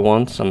drops at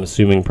once? I'm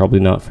assuming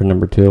probably not for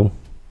number 2.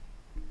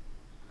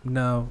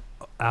 No,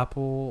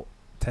 Apple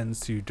tends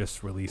to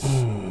just release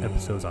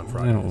episodes on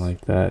Fridays. I don't like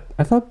that.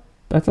 I thought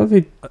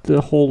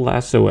the whole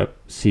Lasso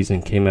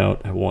season came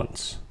out at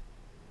once.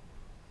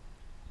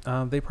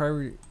 They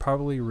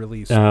probably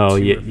released. Oh,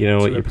 two yeah, ep- you know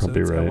what, two you're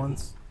probably episodes at right.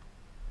 once.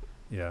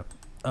 Yeah.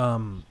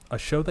 A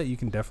show that you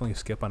can definitely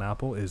skip on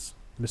Apple is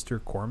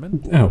Mr.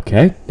 Corman.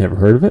 Okay, never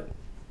heard of it.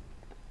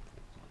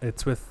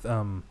 It's with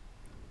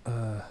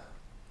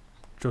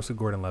Joseph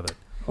Gordon-Levitt.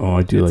 Oh,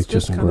 I do It's like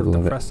just Justin kind of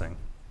Gordon-Levitt. depressing.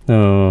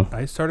 Oh,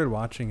 I started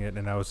watching it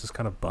and I was just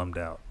kind of bummed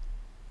out.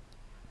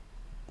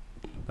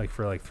 Like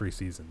for like 3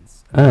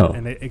 seasons. Oh.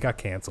 And it got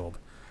canceled.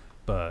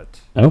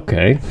 But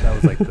okay. that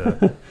was like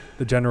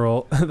the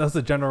general that was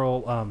the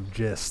general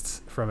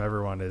gist from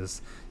everyone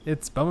is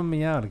it's bumming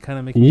me out and kind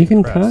of making You me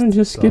can depressed. kinda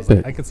just So I was skip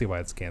like, it. I can see why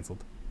it's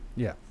canceled.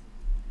 Yeah.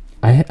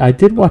 I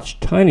did watch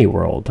Tiny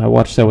World. I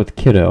watched that with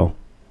Kiddo.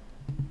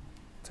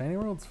 Tiny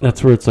World's fun.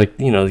 That's where it's like,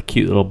 you know, the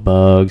cute little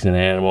bugs and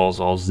animals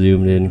all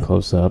zoomed in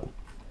close up.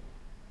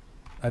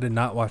 I did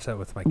not watch that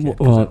with my kid.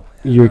 'cause Well,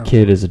 I your don't-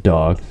 kid is a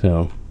dog,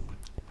 so.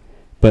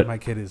 But my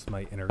kid is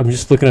my inner. I'm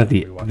just looking at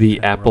We watched the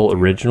Tiny Apple World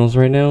together. originals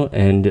right now,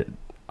 and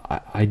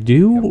I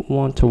do Yep.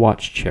 want to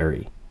watch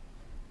Cherry.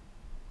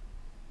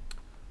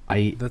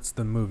 That's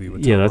the movie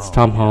with Yeah, Tom that's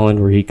Tom Holland.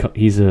 Holland, where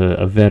he's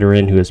a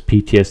veteran who has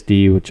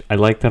PTSD, which I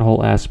like that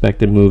whole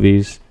aspect in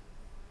movies.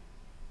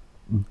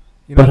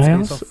 You But it's I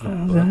based also-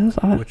 off the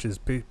book, I- which is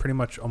pretty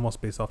much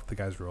almost based off the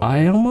guy's role.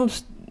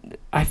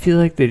 I feel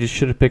like they just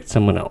should have picked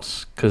someone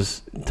else,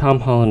 because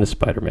Tom Holland is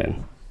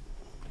Spider-Man.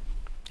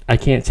 I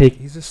can't take.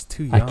 He's just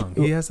too I young.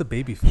 c- He has a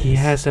baby face. He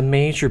has a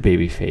major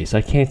baby face.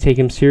 I can't take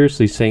him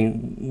seriously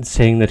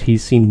saying that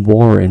he's seen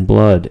war and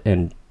blood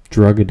and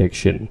drug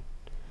addiction.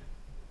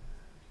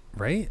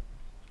 Right?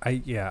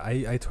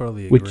 I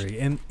totally Which- agree.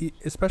 And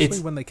especially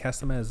it's- when they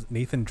cast him as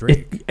Nathan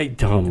Drake.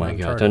 Oh my god!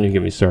 Uncharted. Don't even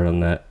get me started on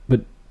that.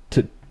 But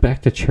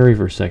back to Cherry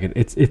for a second.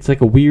 It's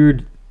like a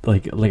weird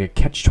like a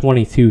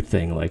catch-22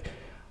 thing. Like,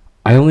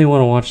 I only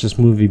want to watch this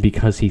movie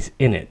because he's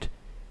in it,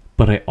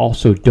 but I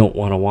also don't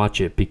want to watch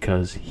it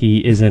because he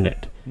is in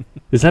it.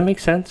 Does that make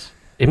sense?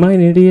 Am I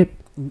an idiot?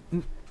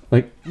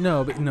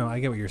 No, I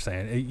get what you're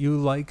saying. You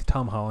like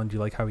Tom Holland, you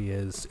like how he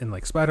is in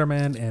like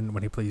Spider-Man and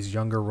when he plays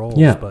younger roles,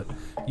 Yeah. but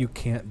you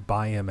can't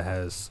buy him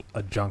as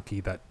a junkie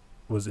that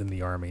was in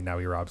the army, now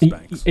he robs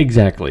banks.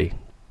 Exactly.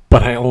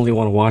 But I only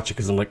want to watch it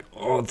because I'm like,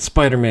 oh, it's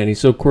Spider-Man. He's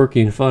so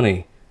quirky and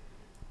funny.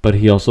 But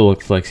he also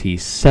looks like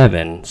he's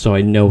 7, so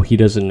I know he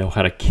doesn't know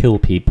how to kill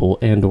people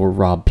and or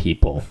rob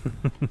people.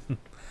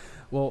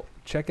 Well,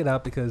 check it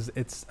out because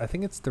I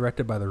think it's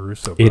directed by the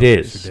Russo brothers. It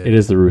is. who did It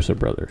is the Russo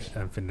brothers.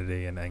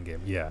 Infinity and Endgame.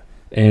 Yeah.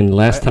 And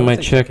last I time would I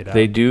say check checked, it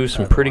they out. do I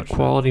some haven't pretty watched it.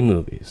 quality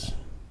movies.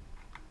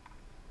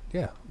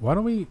 Yeah. Why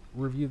don't we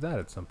review that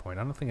at some point?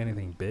 I don't think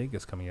anything big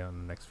is coming out in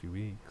the next few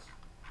weeks.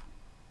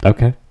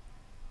 Okay,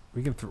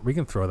 We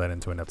can throw that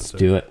into an let's episode.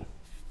 do it.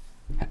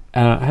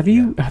 Have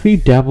you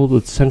dabbled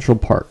with Central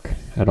Park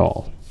at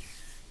all?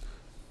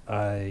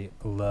 I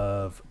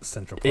love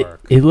Central It,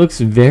 Park. it looks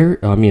it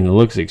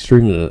looks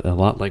extremely a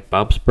lot like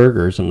Bob's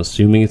Burgers. I'm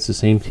assuming it's the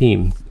same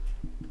team.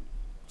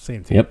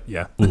 Same team. Yep.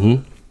 Yeah.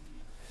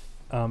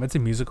 Mm-hmm. It's a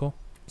musical,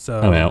 so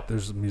I'm out.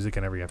 there's music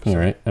in every episode. All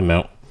right, I'm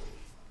out.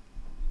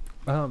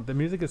 The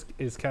music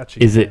is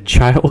catchy. Is it and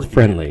child quirky and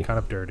friendly? Kind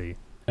of dirty.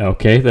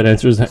 Okay, that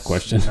answers that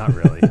question. Not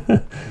really.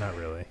 Not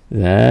really.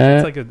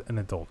 That. It's like an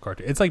adult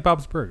cartoon. It's like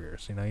Bob's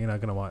Burgers. You know, you're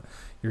not gonna want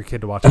your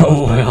kid to watch. Oh Bob's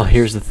well, Burgers.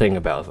 here's the thing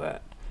about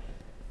that.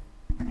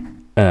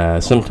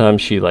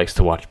 Sometimes she likes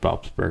to watch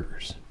Bob's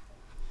Burgers.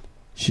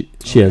 She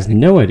has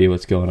no idea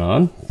what's going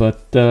on,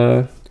 but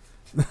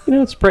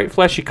it's bright,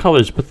 flashy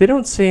colors, but they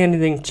don't say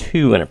anything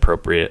too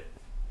inappropriate.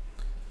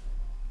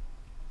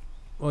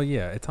 Well,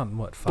 yeah, it's on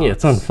what? Fox? Yeah,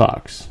 it's on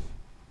Fox.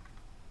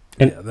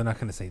 And- Yeah, they're not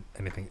gonna say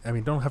anything. I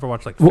mean, don't have her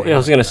watch like. Well, I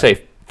was Family gonna Guy.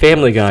 say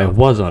Family Guy South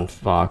was on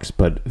Fox,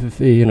 but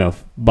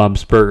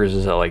Bob's Burgers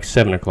is at like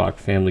 7:00.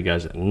 Family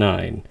Guy's at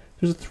 9.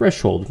 There's a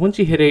threshold. Once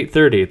you hit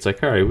 8:30, it's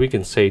like, all right, we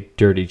can say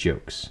dirty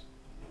jokes.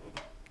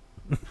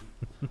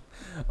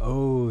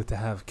 Oh, to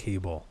have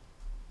cable.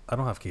 I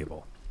don't have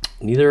cable.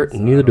 Neither so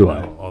do don't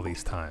I. know all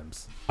these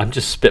times. I'm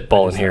just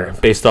spitballing just here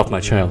have- based off my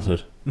yeah.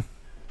 childhood.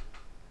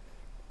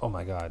 Oh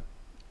my god,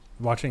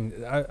 watching.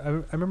 I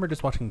remember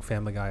just watching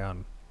Family Guy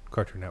on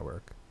Cartoon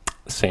Network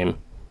Same.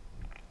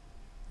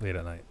 late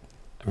at night.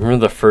 I remember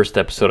the first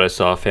episode I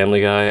saw of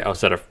Family Guy. I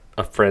was at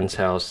a friend's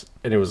house,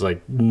 and it was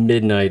like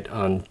midnight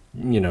on,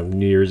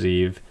 New Year's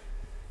Eve.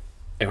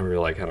 And we were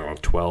like, I don't know,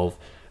 12.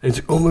 And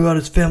he's like, oh my god,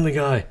 it's Family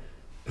Guy.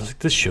 I was like,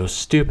 this show's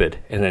stupid.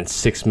 And then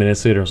 6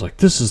 minutes later, I was like,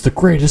 this is the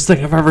greatest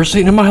thing I've ever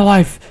seen in my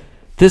life.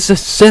 This is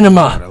God,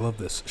 cinema. I love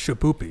this.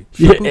 Shapoopy.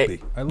 Yeah,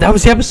 Shapoopy. I love that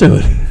was the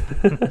episode.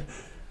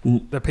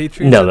 the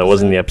Patriots. No, that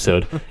wasn't the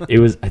episode.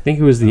 I think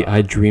it was the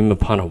I Dream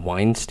Upon a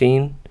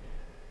Weinstein,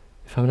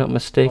 if I'm not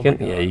mistaken.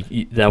 Oh my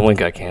Yeah, God. that one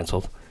got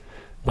canceled.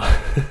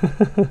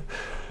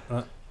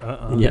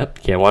 Yep,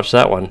 can't watch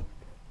that one.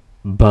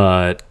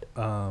 But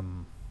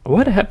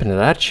what happened to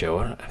that show?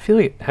 I feel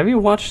like, have you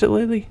watched it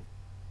lately?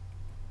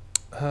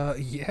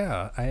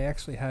 Yeah, I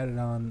actually had it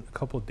on a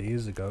couple of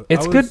days ago.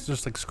 It's I was good.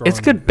 Just like scrolling. It's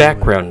good Hulu.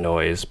 background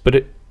noise,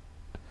 but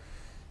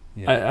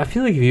Yeah. I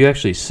feel like if you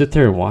actually sit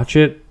there and watch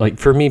it, like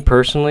for me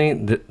personally,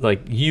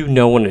 like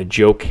when a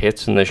joke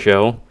hits in the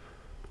show,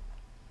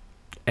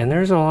 and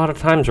there's a lot of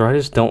times where I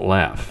just don't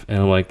laugh, and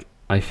I'm like,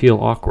 I feel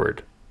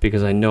awkward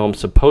because I know I'm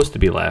supposed to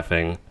be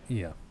laughing,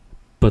 Yeah.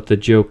 but the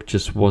joke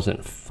just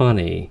wasn't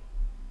funny,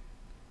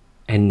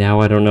 and now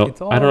I don't know.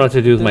 It's I don't know what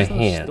to do with my there's no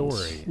hands.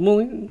 story.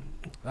 Well,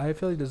 I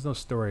feel like there's no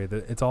story.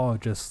 It's all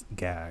just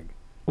gag.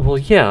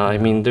 yeah. I You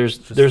mean, know, there's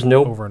just there's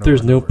no over and there's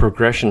over and no over.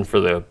 progression for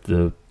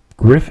the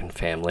Griffin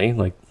family.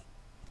 Like,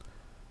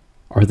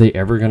 are they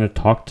ever gonna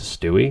talk to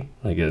Stewie?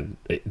 Like,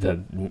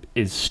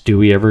 is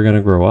Stewie ever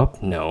gonna grow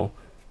up? No.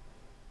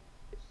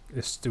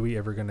 Is Stewie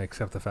ever going to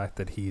accept the fact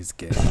that he's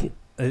gay?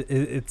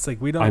 It's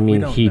like we don't. I we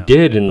mean, don't he know,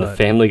 did in the but-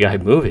 Family Guy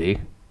movie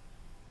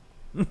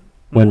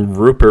when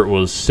Rupert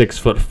was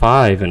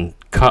 6'5" and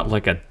cut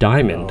like a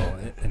diamond. Oh,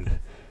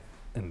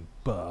 and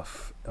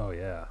buff. Oh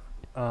yeah.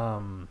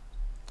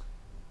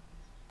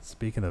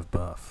 Speaking of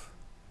buff,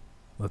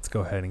 let's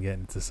go ahead and get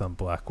into some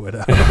Black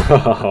Widow.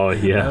 Oh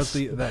yes,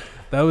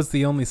 that was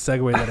the only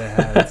segue that I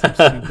had.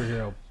 Some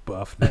superhero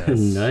buffness.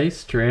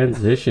 nice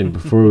transition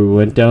before we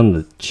went down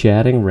the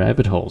chatting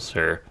rabbit hole,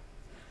 sir.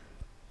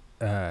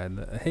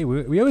 Hey,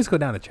 we always go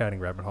down a chatting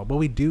rabbit hole, but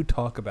we do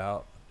talk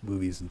about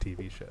movies and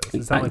TV shows.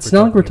 It's not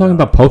like we're talking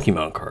about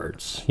Pokemon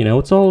cards.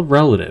 It's all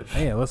relative.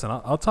 Hey, listen,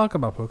 I'll talk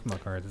about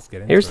Pokemon cards. Let's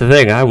get into Here's it. the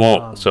thing, I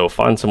won't. So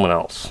find someone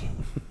else.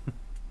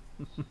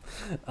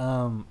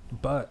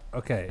 But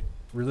okay,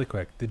 really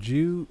quick. Did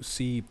you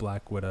see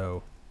Black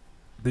Widow?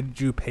 Did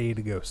you pay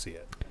to go see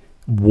it?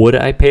 Would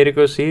I pay to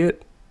go see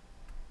it?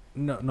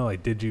 No.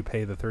 Like, did you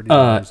pay the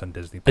 $30 on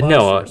Disney Plus?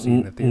 No, or see it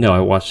in the theater? no. I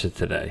watched it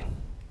today.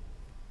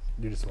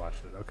 You just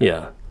watched it. Okay.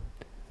 Yeah.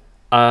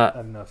 I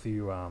don't know if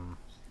you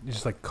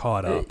just like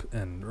caught up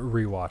and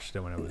rewatched it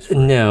when it was free.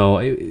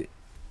 No,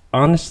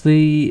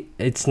 honestly,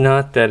 it's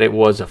not that it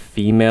was a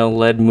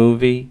female-led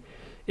movie.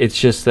 It's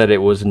just that it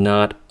was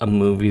not a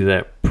movie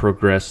that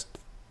progressed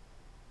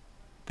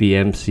the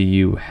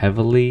MCU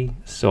heavily,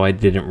 so I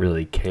didn't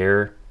really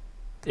care.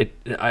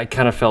 I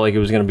kind of felt like it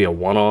was going to be a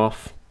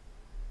one-off.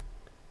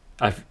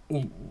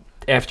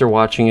 After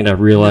watching it, I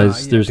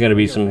realized there's going to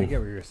be some. I get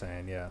what you're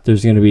saying. Yeah.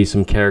 There's going to be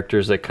some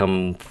characters that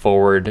come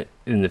forward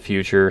in the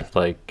future,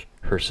 like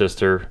her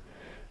sister,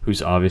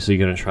 who's obviously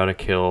going to try to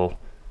kill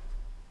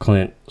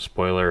Clint.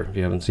 Spoiler, if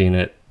you haven't seen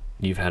it,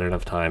 you've had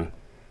enough time.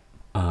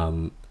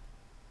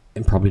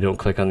 And probably don't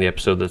click on the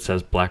episode that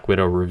says Black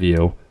Widow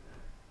review.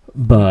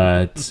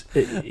 But,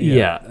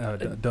 yeah.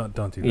 Don't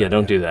do that. Yeah,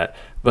 don't do that.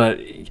 But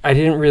I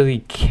didn't really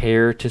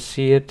care to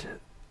see it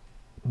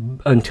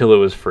until it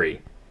was free.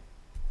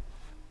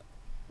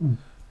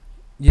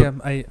 Yeah,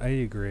 I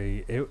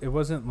agree. It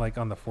wasn't like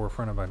on the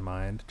forefront of my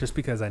mind, just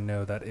because I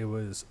know that it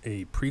was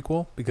a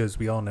prequel. Because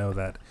we all know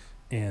that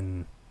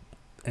in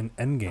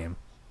Endgame,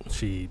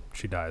 she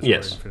dies.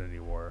 Yes. Or Infinity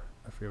War.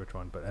 I forget which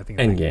one, but I think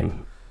it's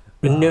Endgame.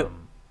 No,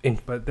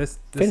 but this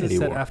Infinity is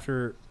set War.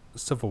 after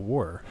Civil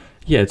War.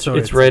 Yeah, it's So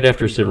it's right it's after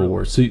pretty Civil early.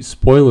 War. So,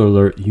 spoiler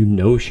alert,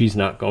 she's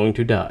not going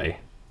to die.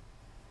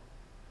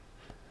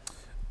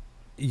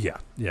 Yeah,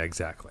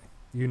 exactly.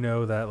 You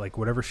know that like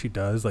whatever she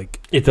does, like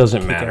It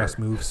doesn't matter. kick-ass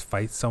moves,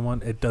 fight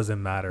someone, it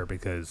doesn't matter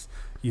because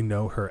you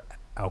know her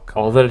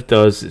outcome. All that it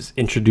does is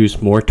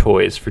introduce more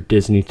toys for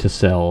Disney to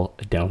sell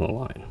down the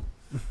line.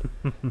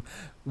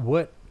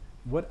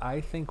 What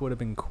I think would have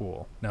been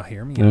cool. Now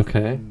hear me.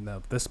 Okay.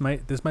 Now, this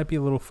might be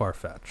a little far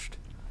fetched,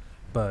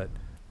 but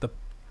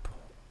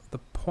the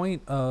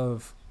point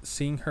of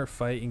seeing her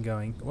fight and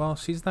going, well,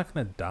 she's not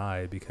gonna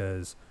die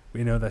because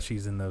we know that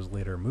she's in those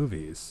later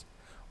movies.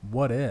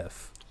 What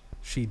if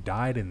she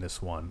died in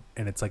this one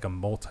and it's like a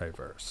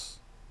multiverse?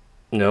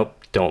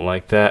 Nope, don't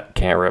like that.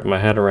 Can't wrap my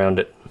head around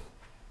it.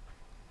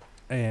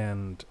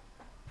 And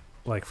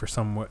like for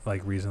some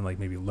like reason, like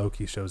maybe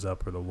Loki shows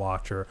up or the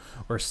Watcher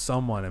or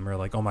someone, and we're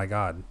like, oh my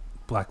god,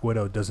 Black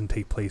Widow doesn't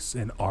take place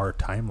in our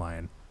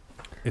timeline.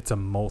 It's a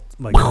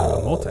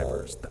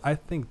multiverse. I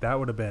think that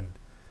would have been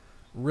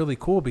really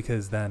cool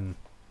because then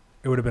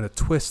it would have been a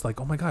twist. Like,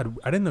 oh my god,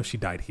 I didn't know she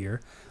died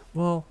here.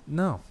 Well,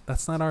 no,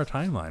 that's not our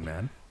timeline,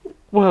 man.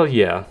 Well,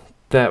 yeah,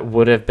 That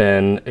would have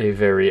been a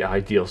very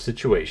ideal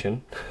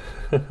situation.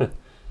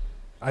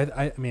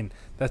 I mean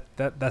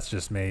that's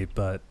just me,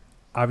 but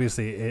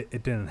obviously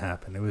it didn't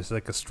happen. It was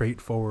like a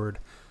straightforward,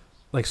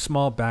 like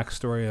small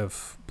backstory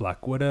of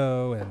Black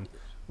Widow and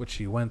what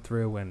she went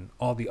through and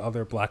all the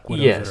other Black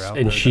Widows that Yes, are out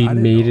and there she that I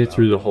didn't made know it about.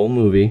 through the whole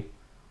movie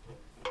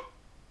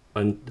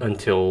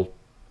until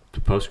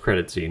the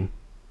post-credit scene.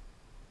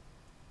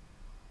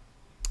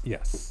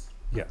 Yes,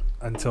 yeah,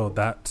 until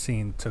that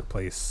scene took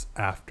place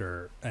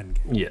after Endgame.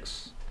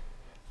 Yes.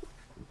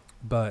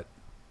 But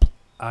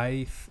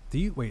do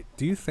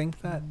you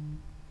think that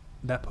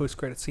that post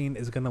credit scene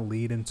is going to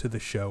lead into the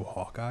show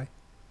Hawkeye?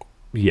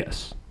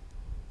 Yes.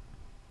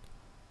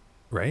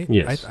 Right?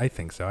 Yes. I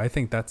think so. I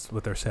think that's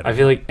what they're setting. I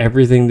feel like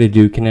everything they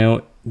do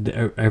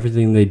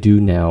everything they do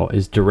now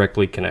is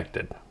directly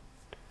connected.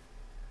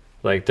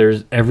 Like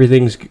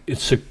everything's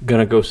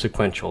gonna go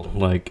sequential.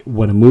 Like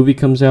when a movie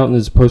comes out and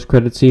there's a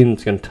post-credit scene,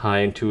 it's gonna tie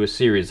into a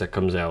series that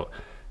comes out.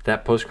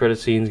 That post-credit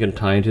scene is gonna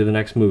tie into the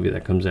next movie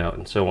that comes out,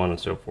 and so on and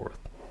so forth.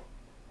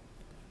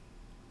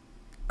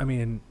 I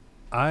mean,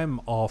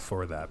 I'm all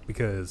for that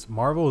because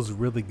Marvel is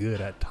really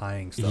good at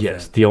tying stuff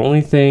Yes, in. the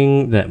only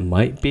thing that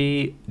might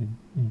be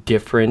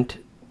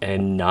different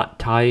and not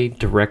tie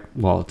direct,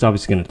 well, it's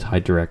obviously going to tie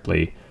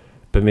directly,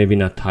 but maybe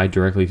not tie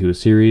directly to a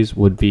series,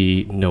 would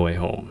be No Way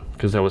Home,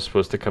 because that was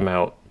supposed to come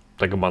out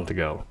like a month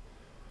ago.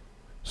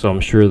 So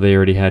I'm sure they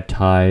already had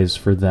ties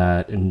for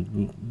that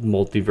and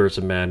Multiverse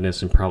of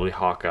Madness and probably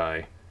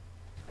Hawkeye.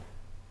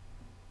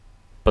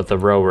 But the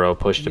Roro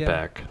pushed it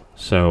back,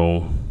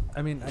 so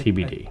I mean,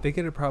 TBD. They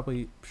could have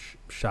probably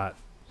shot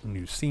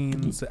new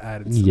scenes,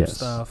 added some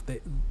stuff.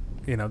 They,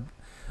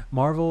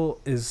 Marvel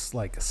is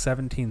like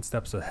 17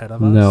 steps ahead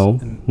of us.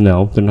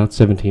 No, they're not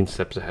 17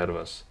 steps ahead of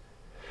us.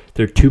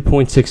 They're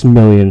 2.6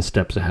 million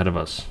steps ahead of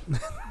us.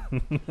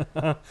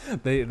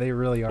 They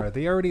really are.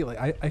 They already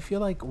I feel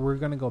like we're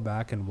gonna go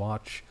back and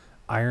watch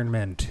Iron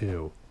Man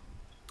 2,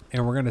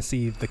 and we're gonna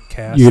see the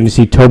cast. You're gonna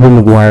see Tobey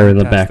Maguire in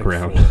the Fantastic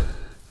background. Four.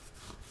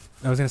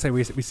 I was gonna say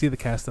we see the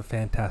cast of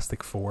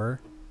Fantastic Four,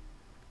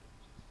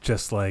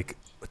 just like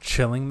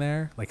chilling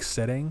there, like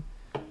sitting,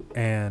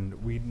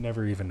 and we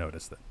never even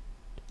noticed it.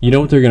 You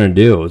know what they're gonna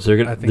do? Is they're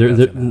gonna I think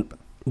that's gonna happen.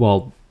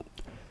 well,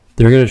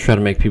 they're gonna try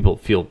to make people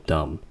feel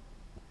dumb.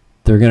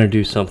 They're gonna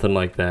do something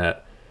like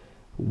that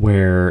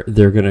where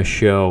they're gonna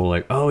show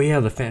like, oh yeah,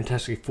 the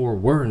Fantastic Four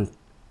were in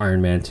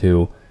Iron Man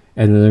 2,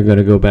 and then they're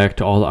gonna go back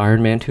to all the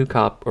Iron Man 2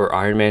 or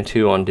Iron Man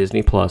 2 on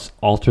Disney Plus,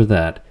 alter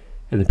that,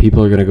 and the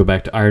people are gonna go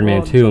back to Iron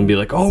Man 2 and be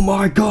like, oh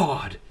my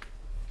god.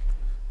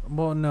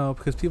 Well, no,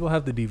 because people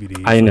have the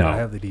DVD. I know. I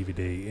have the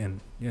DVD,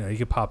 and you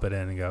could pop it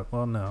in and go.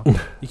 Well, no,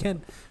 you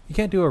can't. You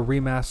can't do a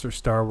remaster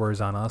Star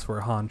Wars on us where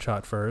Han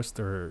shot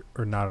first, or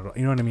not at all.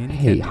 You know what I mean?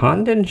 Hey,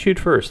 Han didn't shoot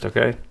first,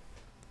 okay?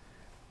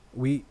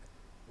 We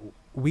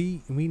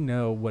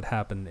know what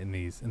happened in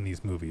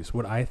these movies.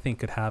 What I think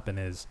could happen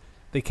is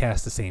they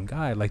cast the same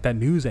guy, like that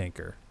news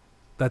anchor,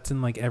 that's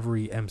in like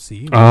every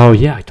MCU movie. Oh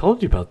yeah, I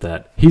told you about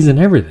that. He's in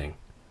everything.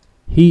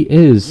 He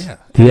is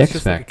the X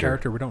just Factor. like a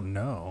character we don't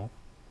know.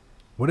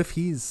 What if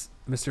he's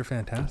Mr.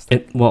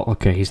 Fantastic? Well,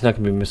 okay, he's not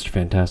going to be Mr.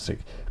 Fantastic.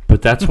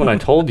 But that's when I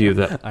told you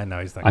that I know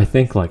he's not. I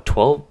think like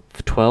 12,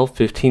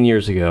 15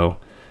 years ago,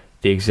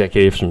 the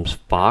executives from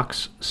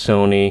Fox,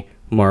 Sony,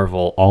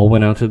 Marvel all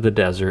went out to the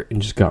desert and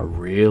just got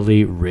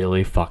really,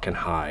 really fucking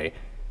high.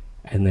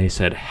 And they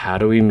said, how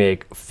do we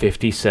make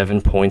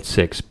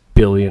 $57.6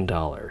 billion?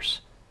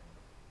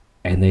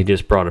 And they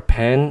just brought a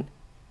pen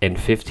and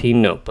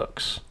 15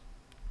 notebooks.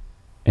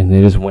 And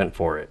they just went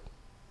for it.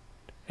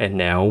 And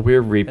now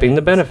we're reaping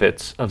the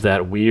benefits of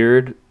that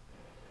weird,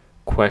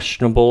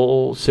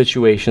 questionable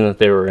situation that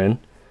they were in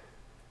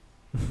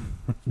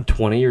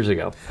 20 years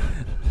ago.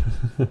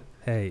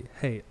 Hey,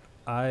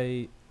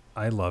 I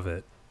love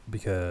it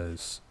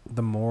because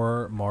the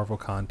more Marvel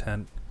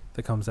content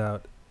that comes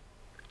out,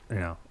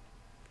 the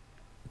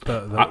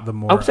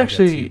more I was get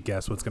actually to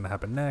guess what's going to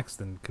happen next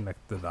and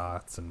connect the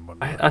dots and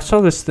whatnot. I saw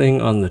this thing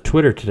on the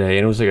Twitter today,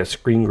 and it was like a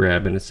screen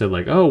grab, and it said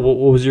like, "Oh, what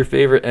was your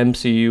favorite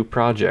MCU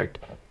project?"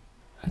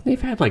 And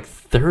they've had like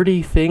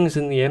 30 things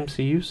in the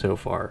MCU so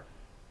far,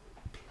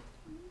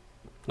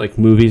 like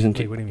movies and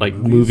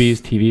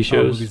movies, TV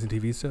shows. Movies and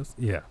TV shows.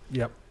 Yeah.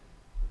 Yep.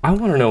 I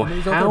want to know And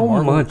these how other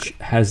Marvel- much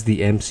has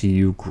the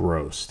MCU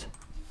grossed.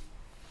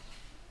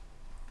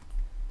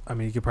 I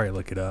mean, you could probably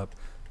look it up.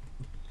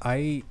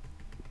 I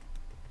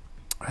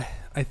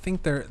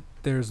think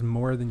there's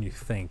more than you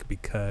think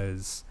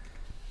because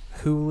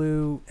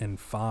Hulu and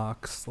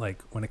Fox,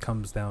 like when it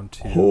comes down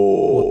to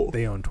well,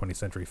 they own 20th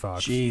Century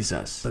Fox.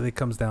 Jesus. But it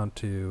comes down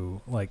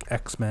to like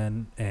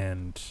X-Men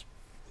and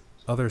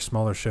other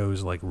smaller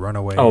shows like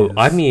Runaways. Oh,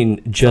 I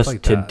mean just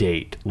like to that.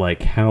 date,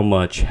 like how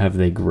much have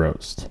they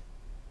grossed?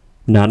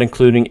 Not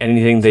including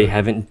anything they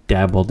haven't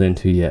dabbled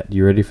into yet.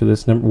 You ready for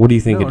this number? What do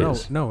you think it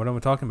is? No, what am I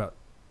talking about?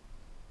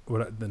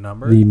 What the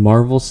number? The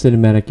Marvel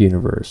Cinematic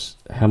Universe.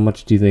 How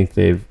much do you think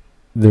their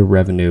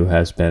revenue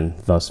has been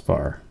thus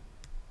far?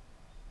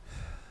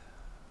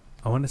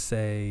 I want to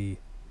say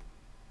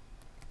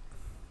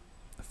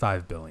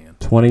 5 billion.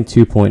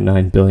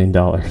 $22.9 billion.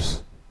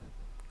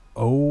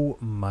 Oh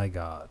my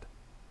god.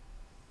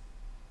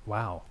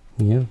 Wow.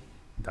 Yeah.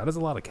 That is a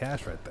lot of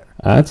cash right there.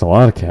 That's a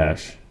lot of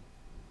cash.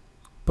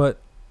 But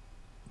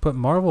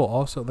Marvel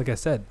also, like I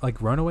said, like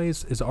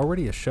Runaways is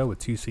already a show with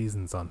 2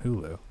 seasons on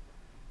Hulu.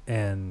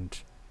 And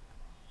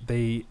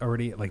they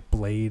already, like,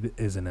 Blade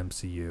is an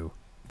MCU.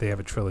 They have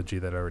a trilogy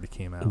that already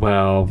came out.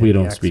 Well, we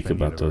don't speak X-Men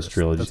about those universe.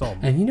 trilogies. That's all.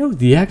 And you know,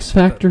 the X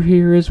factor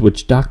here is,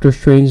 which Doctor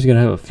Strange is going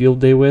to have a field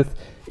day with,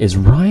 is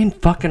Ryan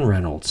fucking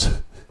Reynolds.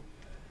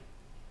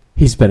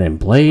 He's been in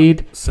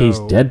Blade. So- He's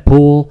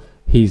Deadpool.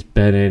 He's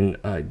been in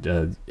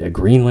a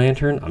Green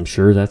Lantern. I'm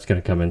sure that's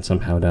going to come in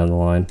somehow down the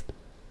line.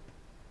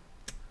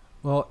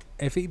 Well,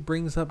 if he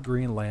brings up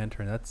Green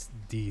Lantern, that's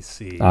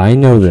DC. I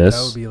know this.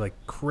 That would be like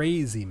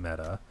crazy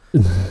meta.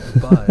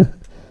 But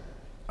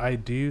I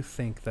do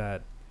think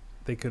that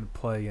they could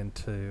play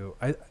into.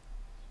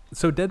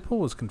 So Deadpool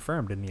was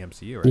confirmed in the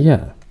MCU, right?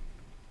 Yeah.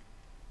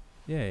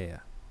 Yeah.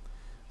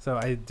 So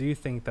I do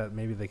think that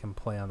maybe they can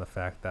play on the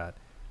fact that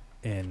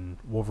in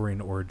Wolverine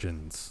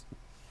Origins,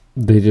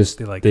 They just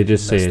They, like, say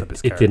messed up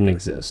his it didn't character.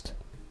 exist.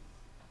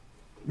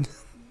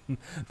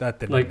 that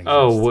didn't Like, exist.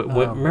 oh,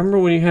 what? Remember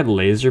when you had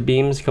laser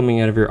beams coming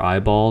out of your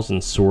eyeballs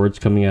and swords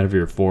coming out of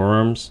your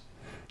forearms?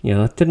 Yeah,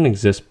 that didn't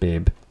exist,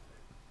 babe.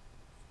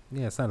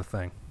 Yeah, it's not a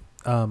thing.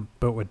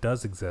 But what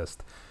does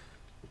exist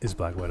is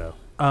Black Widow.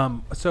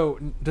 So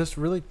just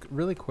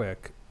really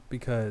quick,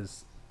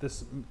 because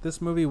this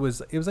movie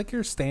was like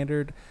your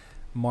standard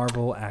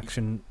Marvel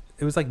action.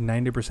 It was like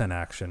 90%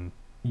 action,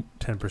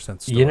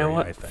 10% story. You know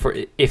what? I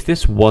think. If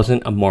this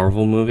wasn't a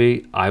Marvel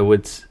movie, I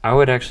would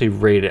actually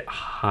rate it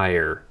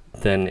higher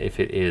than if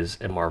it is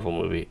a Marvel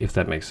movie, if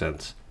that makes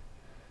sense.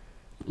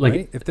 Like,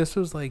 right? If this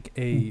was like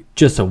a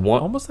just a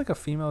one, almost like a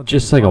female,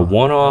 just James like a Bond,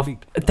 one-off.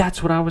 that'd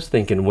That's what I was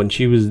thinking when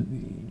she was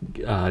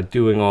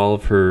doing all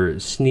of her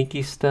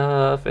sneaky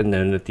stuff, and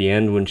then at the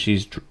end when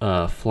she's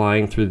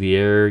flying through the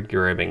air,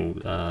 grabbing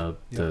the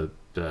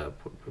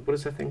what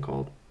is that thing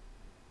called?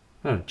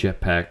 Not a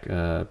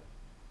jetpack.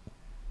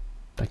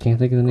 I can't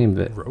think of the name of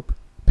it. rope,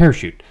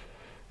 Parachute.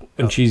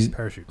 And Oh, she's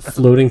parachute.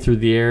 floating through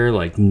the air,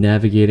 like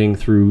navigating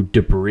through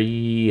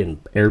debris and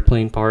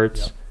airplane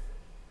parts. Yep.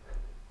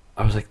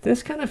 I was like,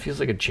 this kind of feels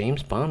like a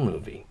James Bond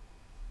movie.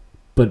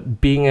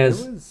 But being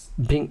as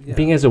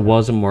it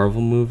was a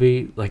Marvel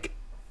movie, like,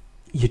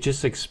 you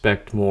just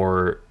expect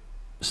more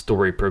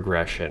story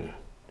progression.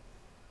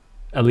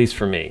 At least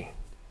for me.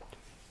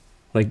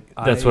 Like,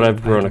 that's what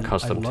I've grown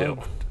accustomed to.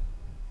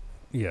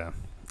 Yeah.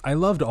 I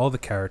loved all the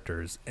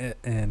characters,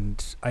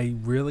 and I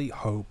really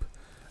hope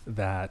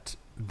that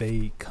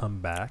they come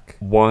back.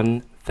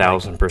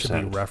 1,000%.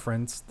 To be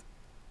referenced.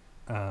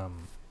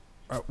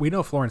 We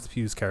know Florence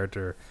Pugh's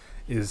character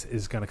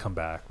is going to come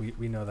back.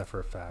 We know that for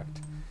a fact.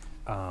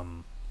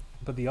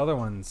 But the other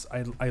ones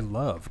I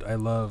loved.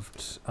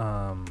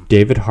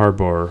 David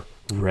Harbour,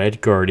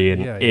 Red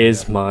Guardian,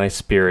 is yeah. my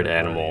spirit Red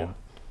animal.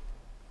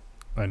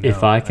 Guardian.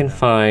 If I can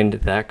find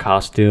that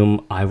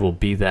costume, I will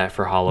be that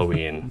for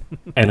Halloween.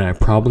 And I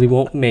probably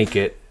won't make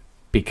it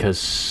because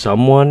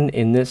someone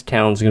in this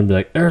town is going to be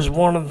like, there's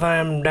one of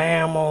them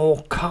damn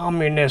old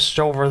communists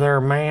over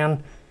there,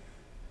 man.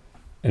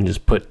 And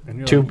just put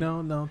And two. like,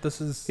 no, this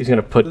is. He's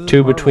going to put this is two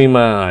Marvel. between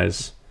my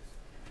eyes.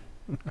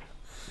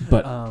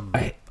 But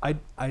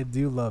I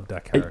do love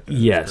that character. It's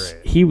yes,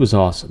 great. he was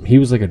awesome. He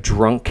was like a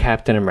drunk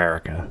Captain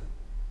America.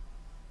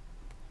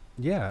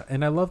 Yeah,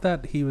 and I love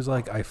that he was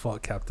like, I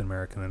fought Captain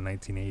America in the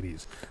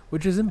 1980s,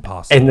 which is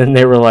impossible. And then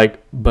they were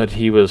like, but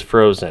he was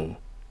frozen.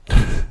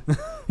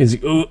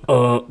 He's like,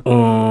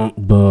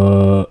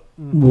 but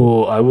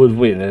well, I would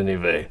win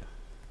anyway.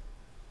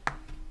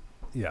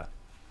 Yeah,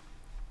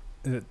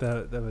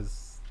 that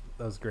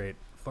was great.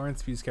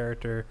 Florence Pugh's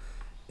character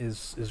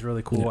is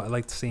really cool. Yeah. I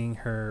liked seeing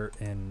her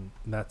in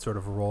that sort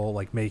of role,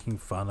 like making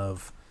fun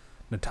of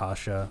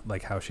Natasha,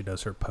 like how she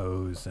does her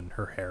pose and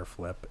her hair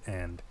flip,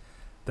 and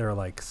they're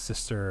like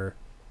sister,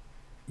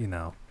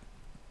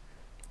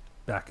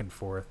 back and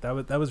forth.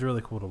 That was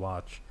really cool to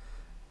watch.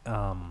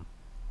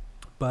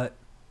 But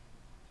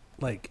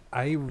like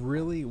I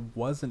really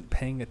wasn't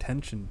paying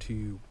attention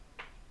to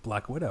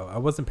Black Widow. I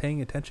wasn't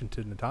paying attention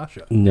to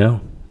Natasha.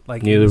 No.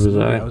 Like Neither in this was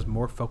movie, I. I was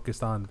more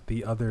focused on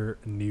the other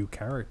new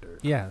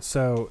characters. Yeah,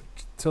 so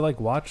to like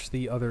watch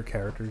the other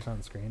characters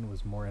on screen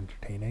was more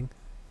entertaining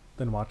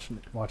than watching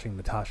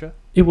Natasha.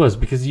 It was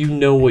because you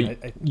know I-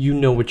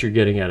 what you're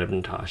getting out of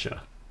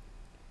Natasha.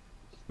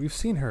 We've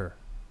seen her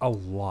a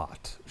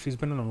lot. She's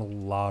been in a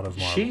lot of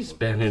Marvel. She's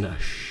been in a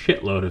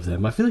shitload of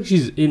them. I feel like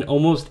she's in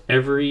almost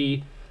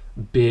every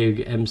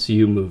big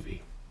MCU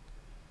movie.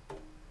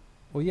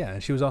 Well, yeah,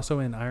 and she was also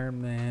in Iron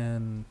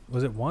Man.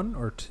 Was it 1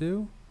 or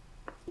 2?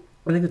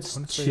 I think it's I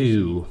wanna say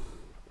 2.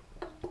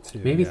 2.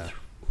 Maybe yeah.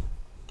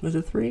 was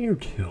it 3 or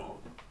 2?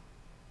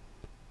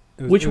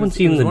 It Which one's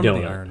in the one of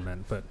donut? Iron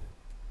Man, but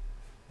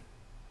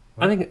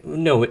I think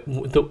no.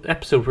 The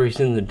episode where he's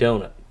in the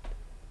donut.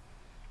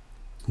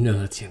 No,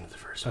 that's the end of the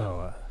first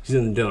one. He's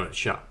in the donut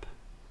shop.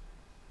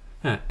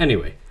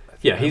 Anyway,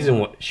 yeah, he's in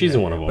one. She's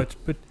in one of them.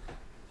 But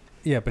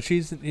Yeah, but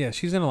she's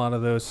in a lot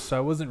of those, so I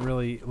wasn't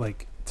really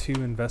like too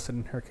invested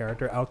in her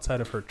character outside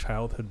of her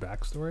childhood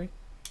backstory.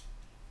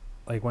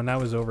 Like when that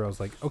was over, I was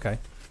like, okay,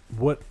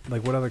 what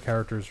other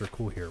characters are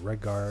cool here?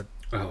 Redguard,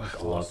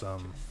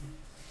 awesome.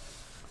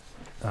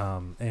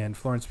 And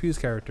Florence Pugh's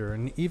character,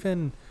 and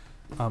even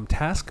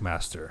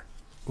Taskmaster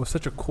was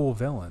such a cool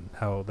villain.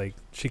 How like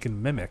she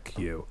can mimic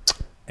you,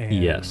 and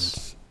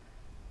Yes.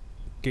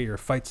 get your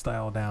fight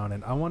style down.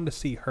 And I wanted to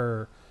see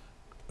her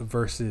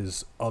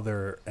versus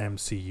other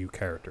MCU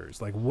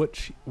characters. Like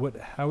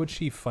how would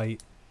she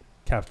fight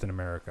Captain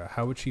America?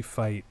 How would she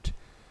fight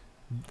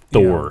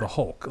Thor. the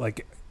Hulk?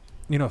 Like,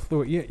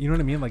 Thor. Yeah, you know what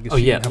I mean. Like, is Oh,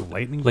 she yeah. gonna have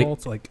lightning Like,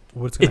 bolts? Like,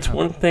 what's gonna It's happen?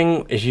 one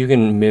thing is you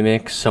can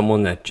mimic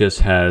someone that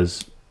just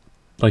has,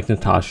 like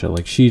Natasha,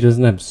 like she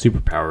doesn't have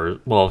superpowers.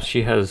 Well,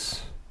 she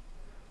has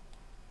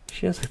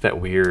like that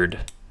weird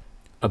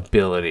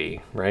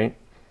ability, right?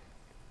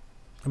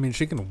 I mean,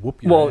 she can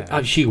whoop your Well,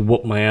 ass. she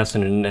whooped my ass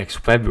in the next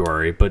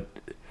February, but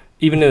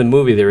even in the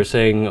movie, they were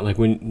saying like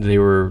when they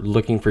were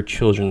looking for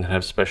children that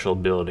have special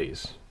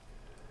abilities.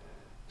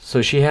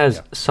 So she has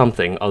Yeah.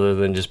 something other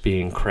than just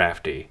being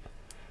crafty,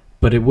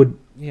 but it would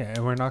Yeah,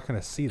 and we're not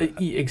gonna see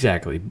that.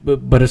 exactly.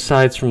 But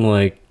aside from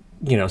like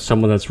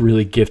someone that's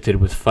really gifted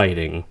with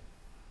fighting,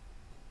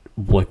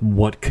 like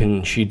what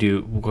can she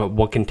do?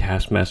 What can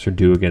Taskmaster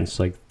do against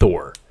like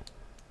Thor,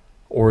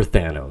 or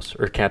Thanos,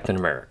 or Captain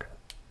America?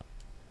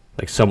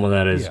 Like someone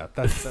that has Yeah,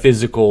 that's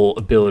physical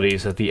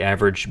abilities that the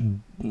average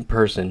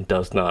person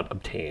does not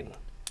obtain.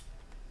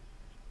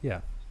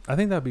 yeah. I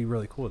think that'd be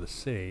really cool to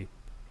see,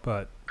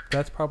 but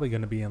that's probably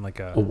going to be in like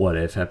A a what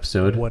if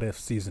episode? what if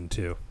season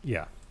 2.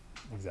 Yeah,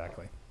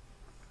 exactly.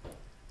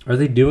 Are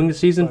they doing a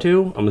season But-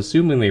 2? I'm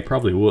assuming they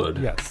probably would.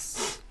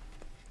 Yes.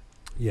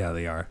 Yeah,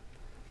 they are.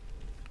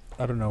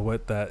 I don't know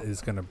what that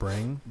is going to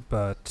bring,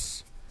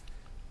 but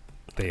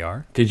they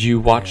are. Did you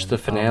watch And the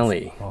I'm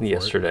finale all for it.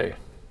 yesterday?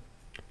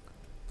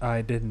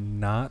 I did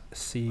not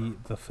see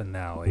the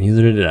finale,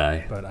 Neither did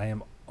I. but I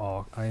am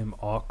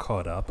all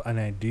caught up, and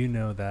I do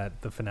know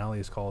that the finale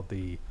is called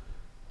the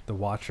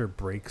Watcher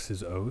breaks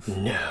his oath.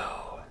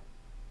 No.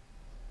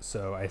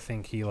 So I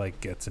think he like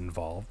gets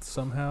involved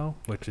somehow,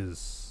 which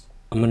is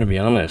I'm gonna be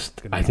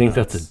honest. Gonna I be think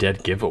that's nuts. a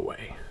dead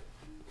giveaway.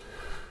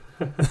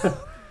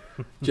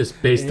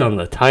 Just based on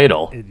the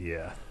title.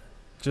 yeah.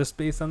 Just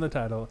based on the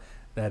title,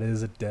 that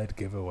is a dead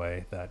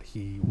giveaway that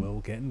he will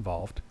get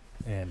involved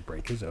and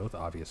break his oath,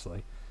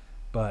 obviously.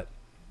 But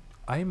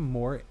I'm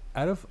more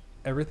out of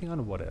everything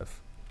on What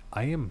If,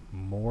 I am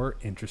more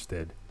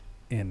interested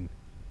in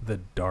the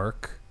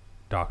dark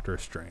Doctor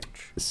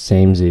Strange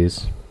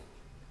Samesies.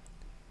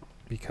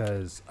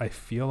 because I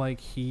feel like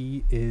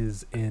he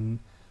is in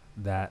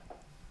that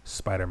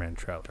Spider-Man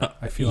trailer.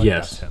 I feel like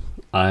yes. that's him.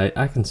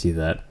 I can see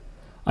that.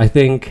 I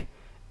think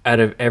out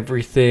of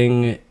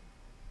everything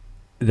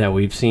that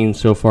we've seen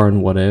so far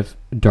in What If,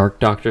 Dark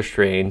Doctor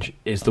Strange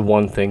is the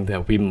one thing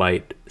that we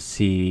might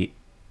see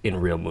in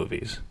real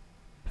movies.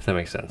 If that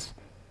makes sense.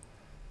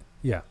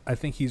 Yeah, I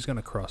think he's going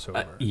to cross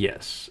over.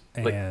 Yes.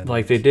 And-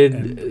 Like they did.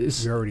 and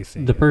we're already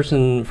seeing The it.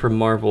 person from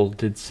Marvel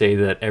did say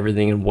that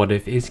everything in What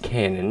If is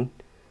canon.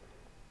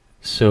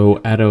 So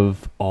out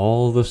of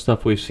all the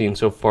stuff we've seen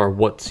so far,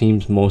 what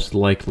seems most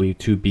likely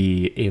to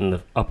be in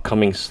the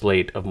upcoming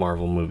slate of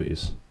Marvel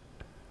movies?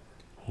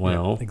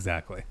 Well, Yeah,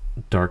 exactly.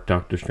 Dark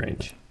Doctor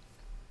Strange.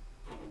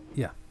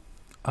 Yeah.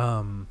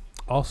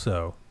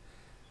 Also,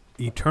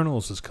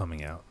 Eternals is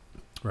coming out,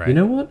 right? You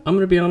know what? I'm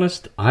going to be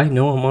honest. I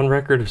know I'm on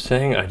record of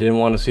saying I didn't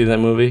want to see that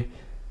movie.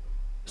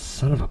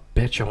 Son of a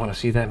bitch, I want to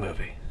see that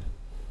movie.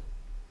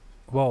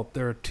 Well,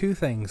 there are two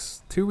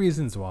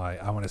reasons why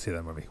I want to see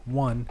that movie.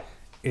 One,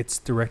 it's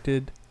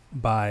directed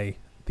by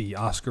the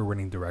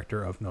Oscar-winning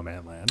director of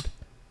Nomadland,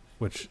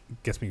 which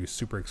gets me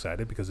super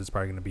excited because it's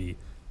probably going to be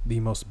the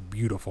most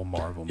beautiful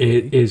Marvel movie.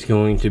 It is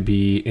going to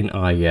be an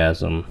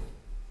orgasm.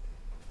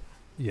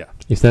 Yeah.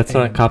 If that's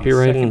not And the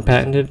copyrighted and second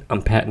patented,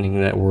 I'm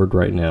patenting that word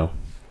right now.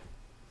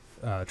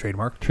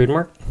 Trademark?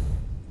 Trademark?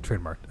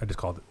 Trademarked. I just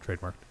called it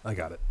trademarked. I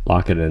got it.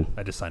 Lock it in.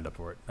 I just signed up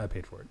for it. I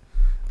paid for it.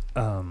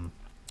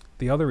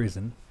 The other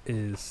reason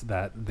is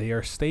that they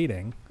are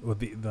stating, well,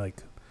 the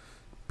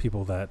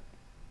people that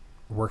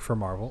work for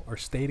Marvel are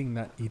stating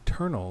that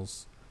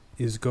Eternals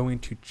is going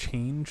to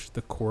change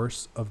the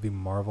course of the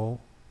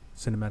Marvel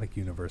Cinematic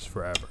Universe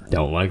forever.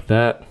 Don't like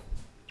that.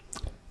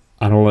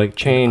 I don't like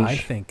change.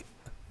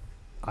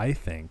 I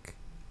think.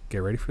 Get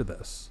ready for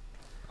this.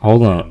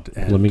 Hold on.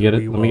 and Let me get it.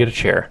 we Let me get a will-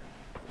 chair.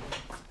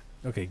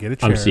 Okay, get a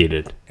chair. I'm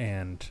seated.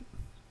 And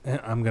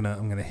I'm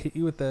gonna hit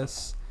you with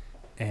this,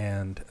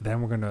 and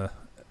then we're gonna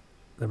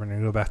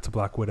go back to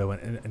Black Widow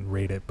and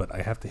rate it. But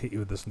I have to hit you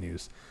with this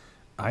news.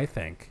 I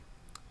think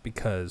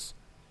because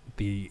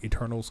the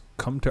Eternals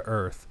come to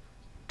Earth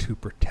to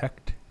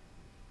protect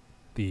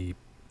the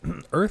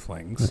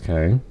Earthlings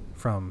Okay.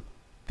 from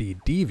the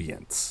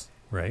Deviants,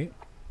 right?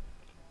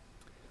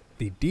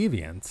 The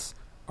Deviants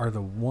are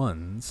the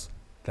ones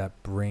that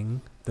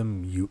bring the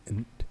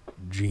mutant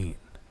gene.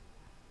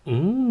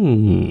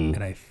 Mm.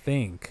 And I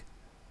think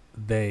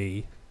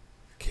they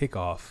kick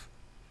off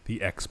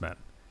the X-Men.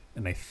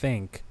 and I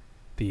think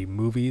the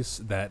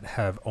movies that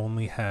have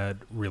only had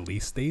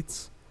release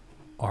dates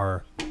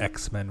are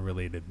X-Men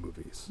related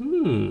movies.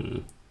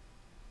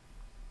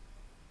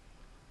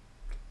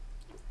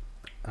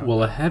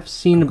 Well, I have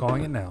seen. I'm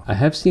calling it now. I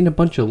have seen a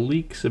bunch of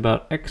leaks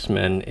about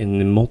X-Men in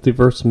the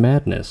Multiverse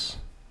Madness.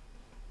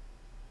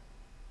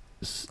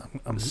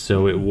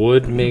 So it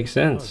would make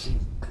sense.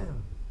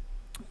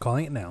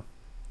 Calling it now.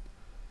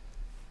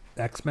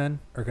 X-Men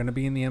are going to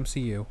be in the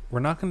MCU. We're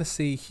not going to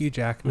see Hugh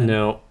Jackman.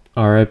 No.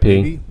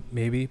 R.I.P.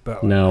 Maybe,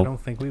 but no. I don't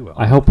think we will.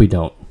 I hope we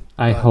don't.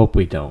 I hope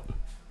we don't.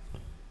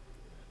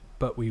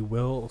 But we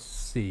will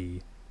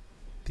see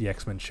the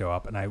X-Men show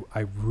up, and I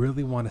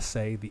really want to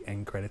say the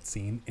end credit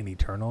scene in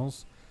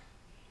Eternals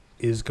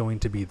is going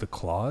to be the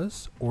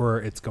Claws, or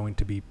it's going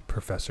to be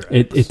Professor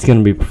X. It's going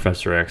to be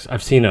Professor X.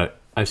 I've seen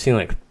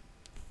like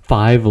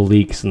 5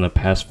 leaks in the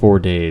past 4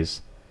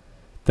 days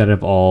that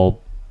have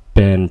all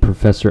been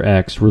Professor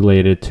X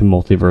related to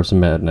Multiverse of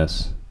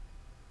Madness.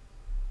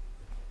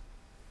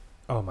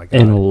 Oh my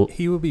god,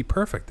 he would be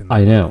perfect in that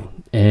I know.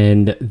 Movie.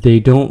 And they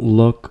don't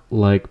look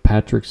like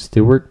Patrick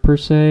Stewart per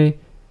se,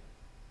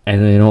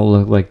 and they don't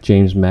look like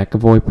James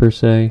McAvoy per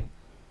se.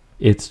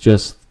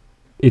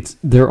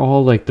 They're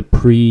all like the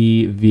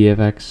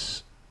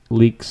pre-VFX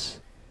leaks.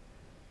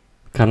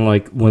 Kind of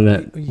like when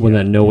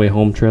that No Way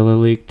Home trailer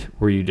leaked,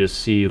 where you just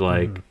see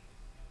like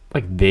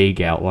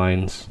vague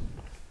outlines.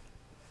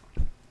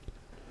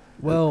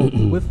 Well,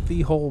 with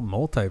the whole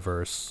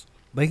multiverse,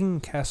 they can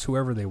cast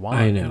whoever they want.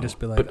 I know, and just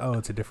be like,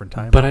 it's a different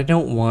time. But I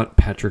don't want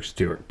Patrick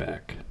Stewart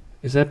back.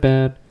 Is that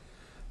bad?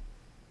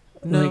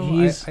 No,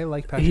 like I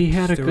like Patrick Stewart. He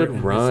had a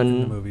good run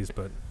in the movies,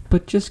 but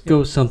just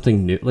go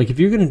something new. Like if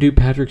you're gonna do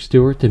Patrick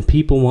Stewart, then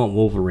people want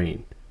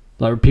Wolverine,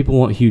 like people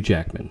want Hugh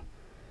Jackman,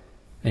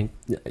 and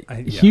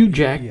Hugh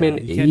Jackman,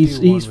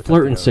 he's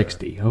flirting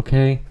 60.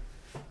 Okay,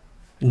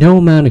 no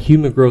amount of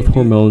human growth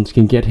hormones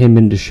can get him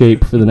into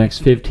shape for the next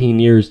 15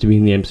 years to be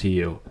in the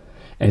MCU.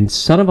 And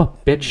son of a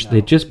bitch,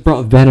 they just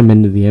brought Venom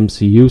into the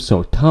MCU,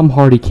 so Tom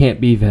Hardy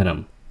can't be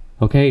Venom.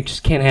 Okay? It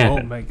just can't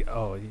happen. Oh, my God.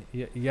 Oh,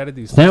 you got to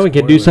do something. Now we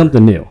can do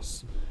something new.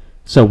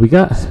 So we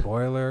got...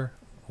 Spoiler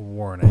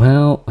warning.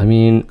 Well, I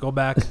mean... Go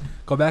back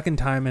in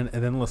time and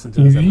then listen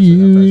to this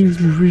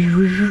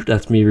episode.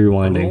 That's me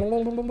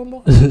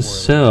rewinding.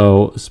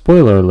 So,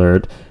 spoiler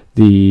alert.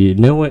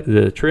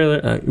 The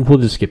trailer... we'll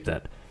just skip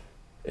that.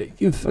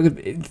 You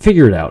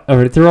figure it out. All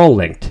right, they're all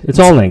linked. It's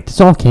all linked. It's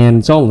all canon.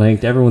 It's all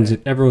linked.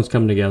 Everyone's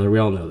coming together. We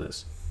all know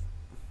this.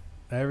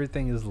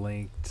 Everything is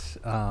linked.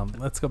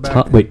 Let's go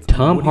back.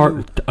 Tom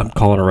Hardy. I'm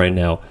calling it right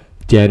now.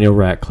 Daniel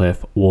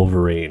Radcliffe,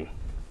 Wolverine.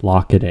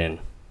 Lock it in.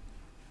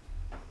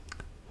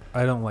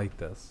 I don't like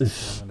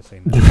this. I'm going to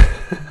say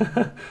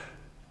no.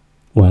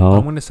 Well,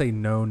 I'm going to say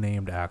no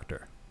named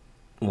actor.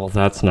 Well,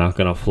 that's not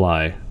going to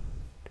fly.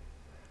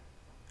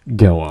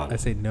 Go on. I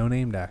say no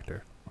named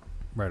actor.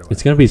 Right away.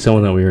 It's going to be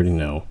someone that we already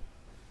know.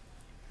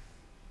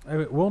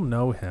 We'll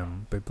know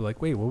him, but be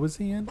like, wait, what was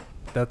he in?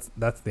 That's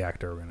the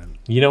actor we're going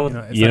to... You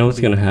know what's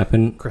going to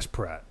happen? Chris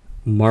Pratt.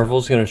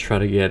 Marvel's going to try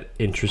to get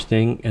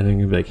interesting, and they're going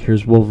to be like,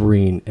 here's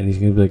Wolverine, and he's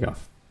going to be like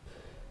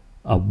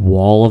a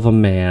wall of a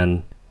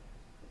man.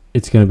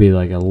 It's going to be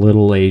like a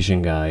little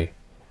Asian guy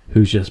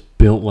who's just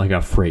built like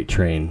a freight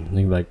train. And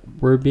they're like,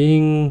 we're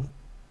being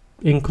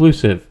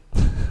inclusive.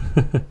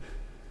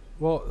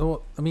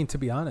 Well, I mean, to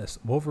be honest,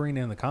 Wolverine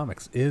in the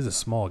comics is a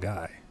small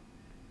guy.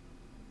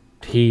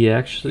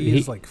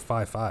 He's like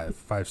 5'5",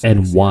 5'6",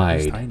 and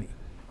wide. He's tiny.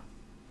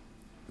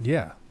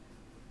 Yeah,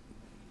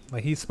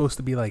 like he's supposed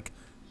to be like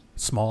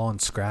small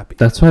and scrappy.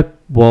 That's why.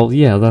 Well,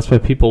 yeah, that's why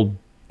people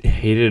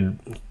hated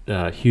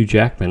Hugh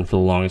Jackman for the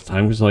longest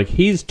time. Because like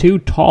he's too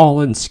tall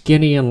and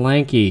skinny and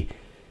lanky.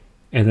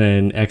 And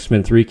then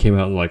X-Men 3 came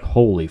out and like,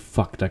 holy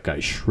fuck, that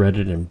guy's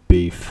shredded in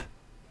beef.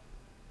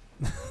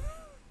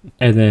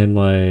 And then,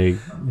 like,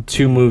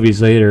 2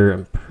 movies later,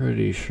 I'm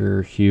pretty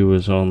sure he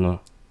was on the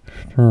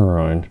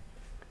steroid.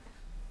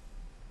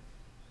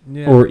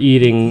 Yeah, or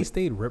eating... He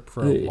stayed ripped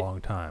for a long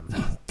time.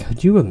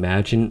 Could you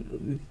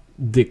imagine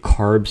the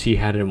carbs he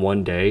had in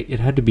one day?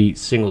 It had to be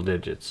single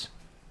digits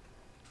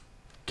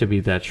to be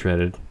that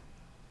shredded.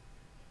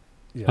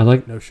 Yeah,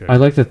 no sugar. I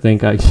like to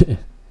think I...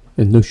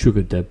 and no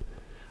sugar, Deb.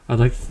 I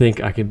like to think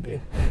I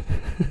can...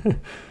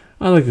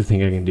 I like to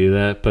think I can do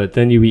that, but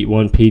then you eat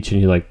one peach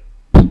and you're like...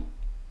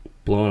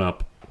 blown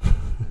up.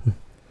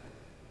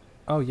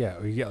 Oh yeah,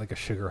 or you get like a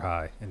sugar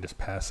high and just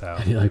pass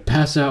out. And you're like,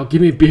 pass out,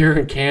 give me beer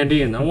and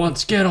candy, and I want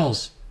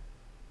Skittles.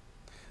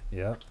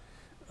 Yeah.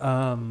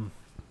 All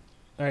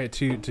right,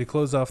 to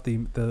close off the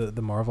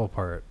Marvel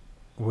part,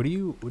 what do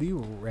you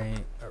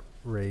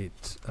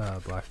rate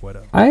Black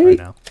Widow right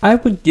now? I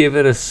would give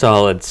it a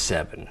solid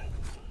 7.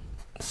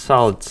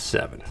 Solid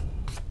 7.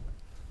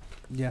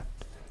 Yeah,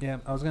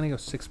 I was gonna go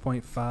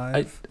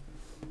 6.5.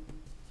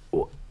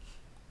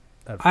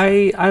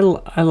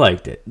 I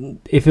liked it.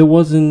 If it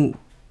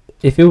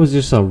was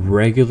just a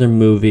regular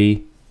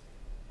movie,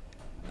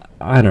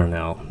 I don't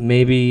know.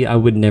 Maybe I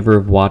would never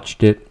have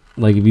watched it.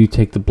 Like if you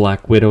take the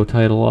Black Widow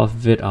title off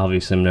of it,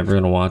 obviously I'm never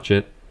gonna watch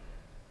it.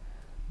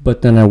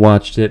 But then I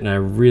watched it,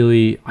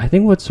 and I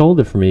think what sold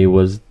it for me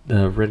was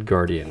the Red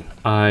Guardian.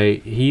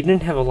 He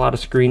didn't have a lot of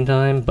screen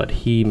time, but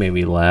he made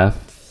me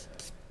laugh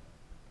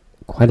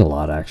quite a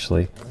lot,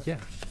 actually. Yeah,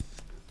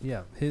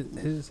 yeah.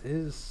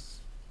 His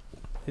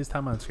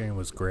time on screen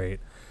was great.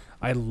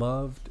 I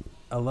loved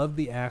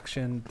the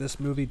action. This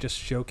movie just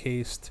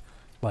showcased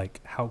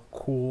like how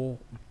cool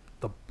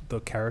the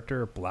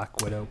character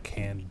Black Widow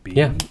can be.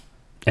 Yeah,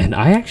 and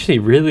I actually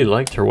really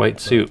liked her white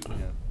suit, Yeah.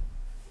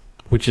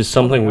 which is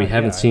something we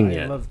haven't seen I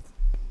yet.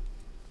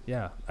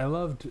 I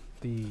loved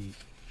the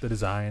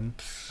design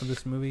of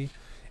this movie.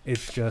 It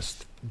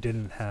just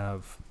didn't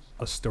have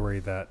a story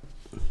that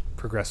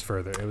progressed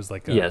further. It was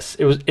like Yes,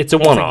 it's a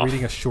like one-off.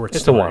 reading a short It's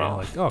a story.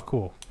 one-off. Like, oh,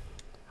 cool.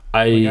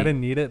 I Like, I didn't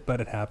need it, but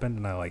it happened,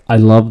 and I liked it. I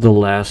love the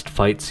last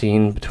fight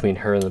scene between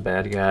her and the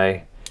bad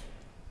guy,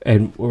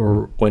 and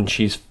or when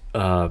she's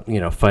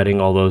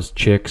fighting all those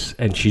chicks,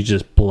 and she's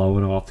just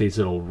blowing off these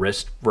little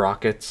wrist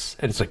rockets,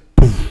 and it's like,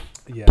 poof,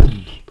 Yeah.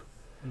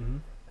 Mm-hmm.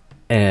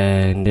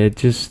 and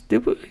it was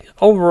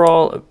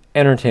overall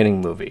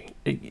entertaining movie.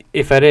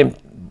 If I didn't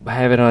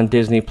have it on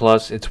Disney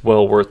Plus, it's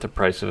well worth the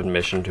price of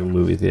admission to a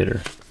movie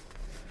theater.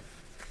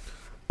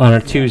 On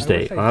a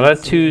Tuesday,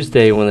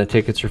 when the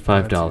tickets are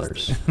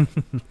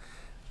 $5.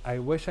 I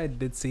wish I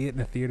did see it in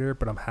a theater,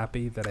 but I'm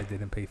happy that I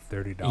didn't pay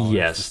 $30.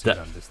 Yes, to see it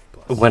on Disney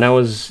Plus. When I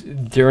was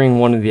during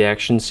one of the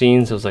action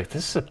scenes, I was like,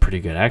 "This is a pretty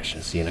good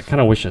action scene." I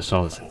kind of wish I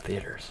saw this in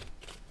theaters.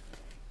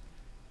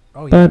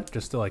 Oh yeah, But-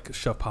 just to like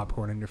shove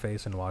popcorn in your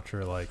face and watch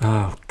her like.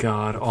 Oh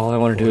God! All I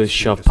want to do Force is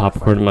you shove to start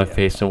popcorn in my fighting,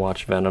 yeah. face and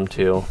watch Venom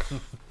 2.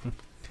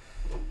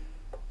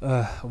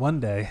 One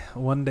day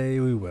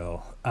we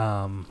will.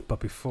 But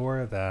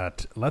before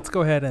that, let's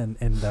go ahead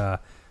and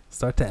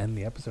start to end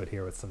the episode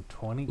here with some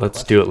 20.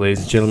 Let's do it,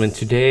 ladies and gentlemen.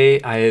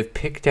 Today, I have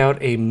picked out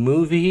a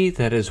movie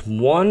that is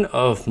one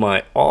of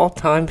my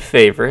all-time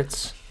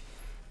favorites.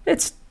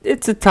 It's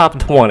a top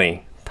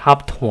 20.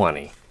 Top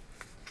 20.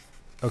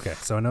 Okay,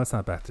 so I know it's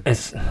not Back to the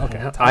It's, Okay,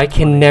 top I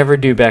can 20. never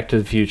do Back to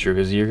the Future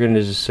because you're going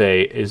to just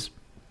say, is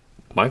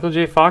Michael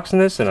J. Fox in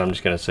this? And I'm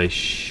just going to say,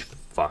 shh,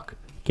 fuck.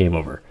 Game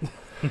over.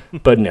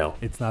 But no.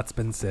 It's not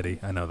Spin City.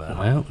 I know that.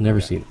 Well, never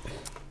Okay. seen it.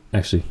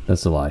 Actually,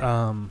 that's a lie.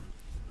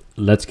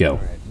 Let's All go.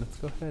 right, let's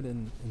go ahead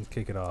and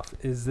kick it off.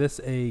 Is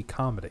this a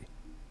comedy?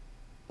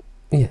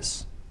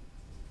 Yes.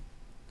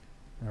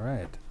 All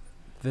right.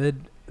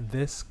 Did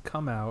this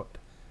come out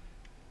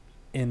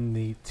in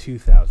the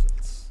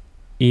 2000s?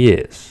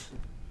 Yes.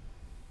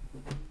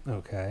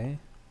 Okay.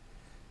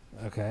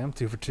 Okay, I'm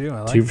 2 for 2.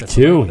 I like 2 for this.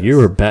 2. I like You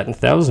this. were batting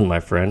 1,000, my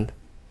friend.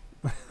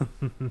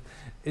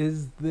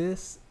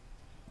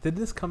 Did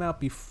this come out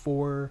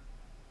before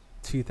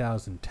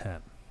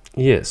 2010?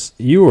 Yes.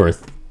 You were.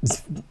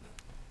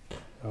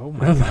 Oh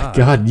my Oh god. my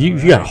God. You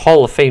All got right.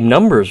 Hall of Fame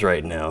numbers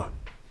right now.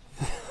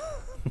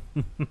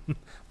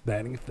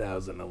 Batting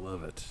 1,000. I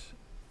love it.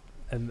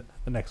 And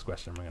the next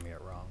question I'm going to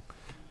get wrong.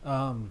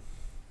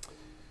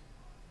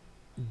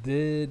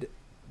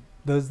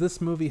 Does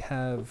this movie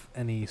have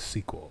any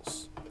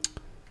sequels?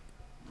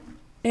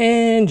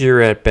 And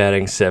you're at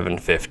batting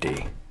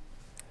 750.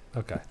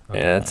 Okay.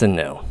 Yeah, that's a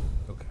no.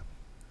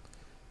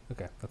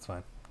 Okay, that's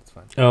fine. That's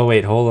fine. Oh,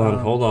 wait. Hold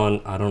Um,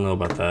 on. I don't know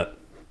about that.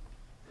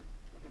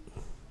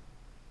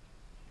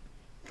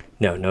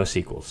 No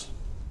sequels.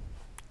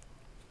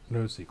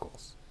 No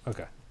sequels.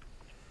 Okay.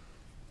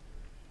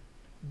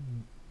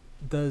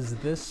 Does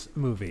this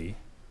movie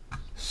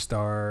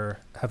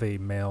have a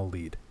male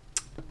lead?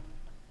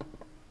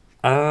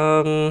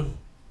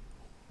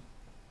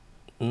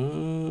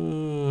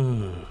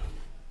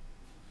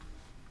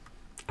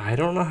 I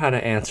don't know how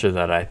to answer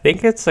that. I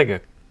think it's like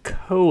a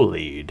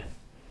co-lead.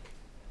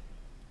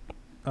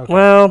 Okay.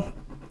 Well,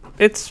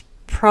 it's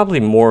probably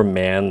more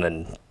man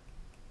than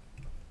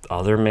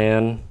other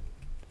man.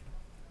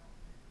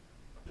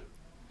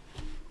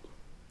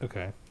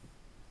 Okay.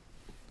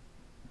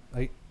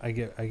 I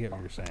get what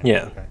you're saying.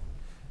 Yeah.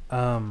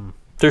 Okay.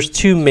 There's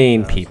two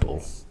main 2000s.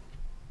 people.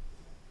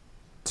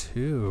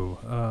 Two.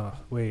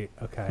 Wait.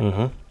 Okay.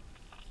 Mm-hmm.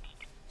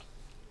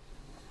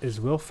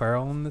 Is Will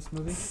Ferrell in this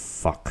movie?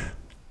 Fuck.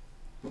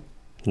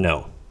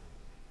 No.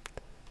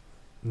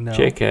 No.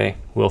 JK.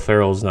 Will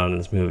Ferrell's not in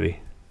this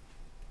movie.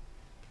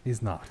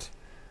 He's not.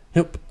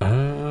 Nope.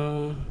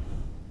 And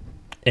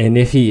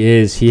if he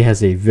is, he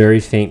has a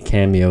very faint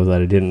cameo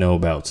that I didn't know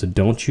about. So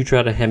don't you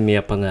try to hem me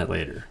up on that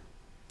later.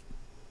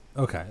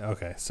 Okay.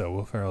 Okay. So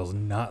Will Ferrell's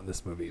not in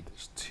this movie.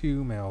 There's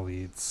two male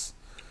leads.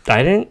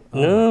 I didn't. Oh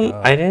my No,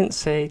 God. I didn't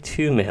say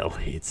two male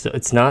leads. So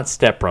it's not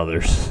Step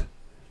Brothers.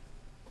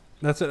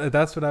 That's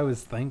what I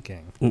was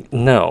thinking.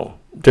 No,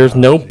 there's Oh,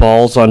 no jeez.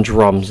 balls on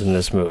drums in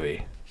this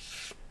movie.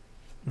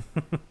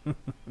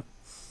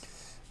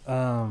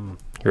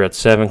 You're at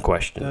 7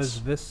 questions.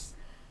 Does this?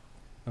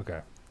 Okay.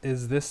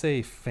 Is this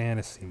a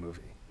fantasy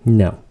movie?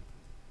 No.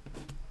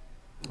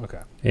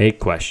 Okay. 8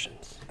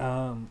 questions.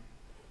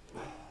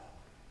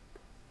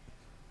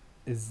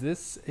 Is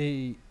this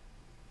a?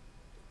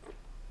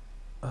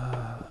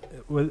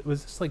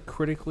 Was this like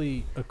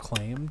critically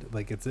acclaimed?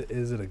 Like,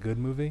 is it a good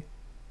movie?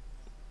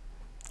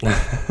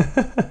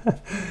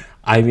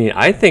 I mean,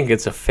 I think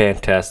it's a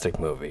fantastic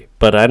movie,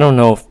 but I don't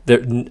know if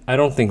I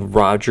don't think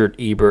Roger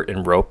Ebert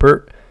and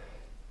Roper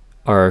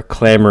are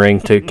clamoring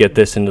to get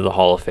this into the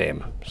Hall of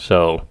Fame.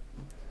 So,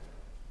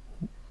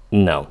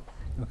 no.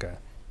 Okay.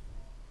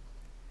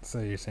 So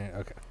you're saying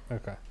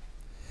okay.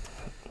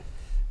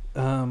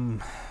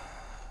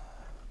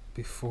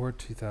 Before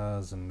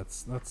 2000,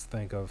 let's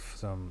think of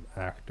some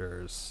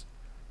actors.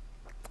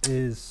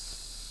 Is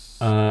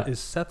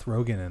Seth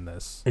Rogen in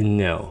this?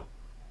 No.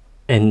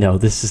 And no,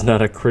 this is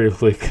not a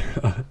critically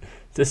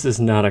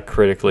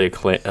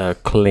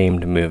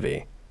acclaimed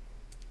movie.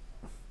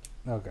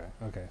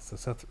 Okay. So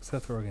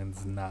Seth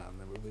Rogen's not in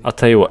the movie. I'll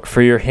tell you what.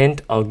 For your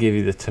hint, I'll give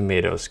you the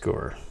tomato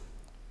score.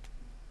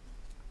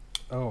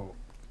 Oh,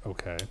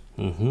 okay.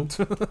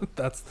 Mm-hmm.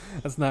 That's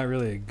not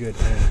really a good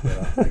hint,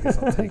 but I guess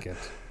I'll take it.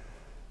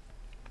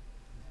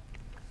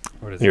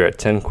 What is You're it? at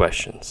 10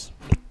 questions.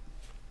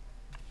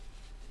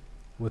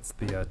 What's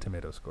the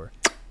tomato score?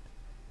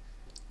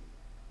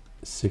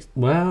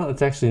 Well,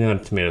 it's actually not a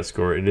tomato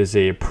score. It is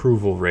a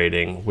approval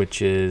rating,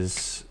 which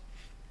is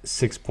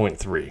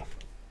 6.3.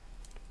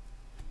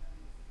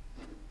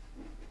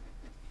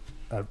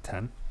 Out of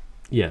 10?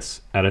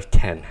 Yes, out of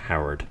 10,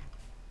 Howard.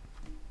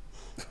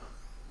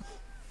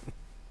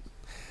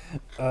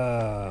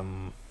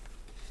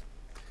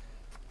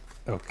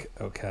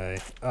 Okay.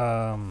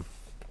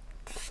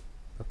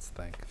 Let's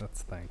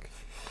think.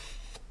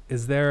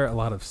 Is there a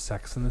lot of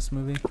sex in this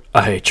movie?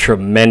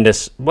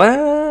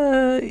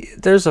 Well,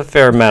 there's a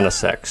fair amount of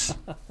sex.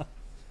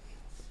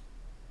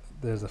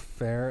 There's a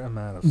fair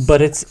amount of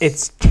But sex.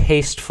 it's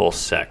tasteful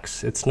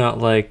sex. It's not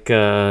like what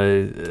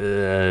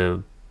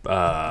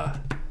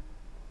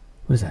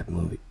is that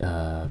movie?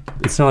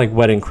 It's not like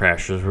Wedding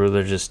Crashers where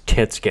they're just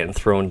tits getting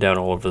thrown down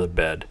all over the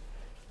bed.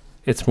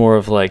 It's more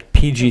of like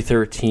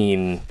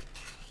PG-13.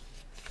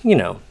 You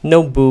know,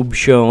 no boob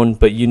shown,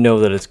 but you know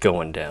that it's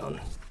going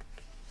down.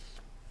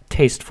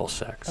 Tasteful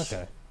sex.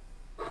 Okay.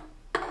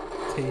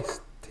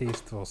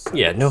 Tasteful sex.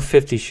 Yeah, no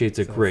 50 Shades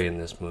of So- Grey in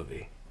this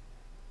movie.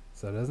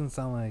 So it doesn't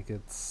sound like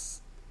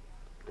it's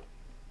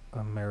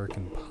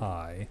American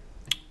Pie.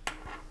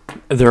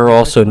 There are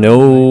also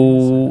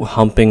no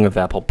humping of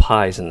apple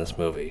pies in this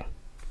movie.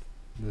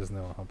 There's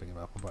no humping of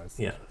apple pies.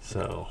 Yeah,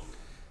 so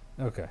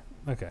Okay.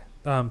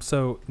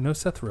 So no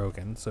Seth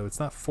Rogen. So it's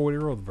not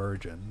 40-Year-Old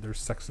Virgin. There's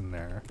sex in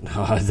there.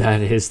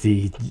 that is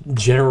the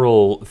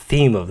general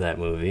theme of that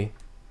movie.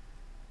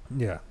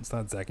 Yeah. It's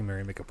not Zack and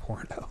Mary make a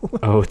porno.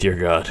 Oh, dear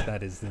God.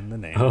 That is in the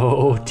name.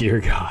 Oh, dear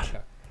God. Okay.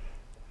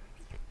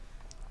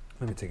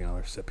 Let me take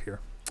another sip here.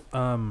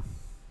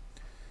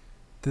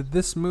 Did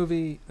this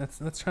movie?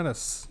 Let's try to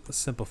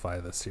simplify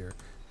this here.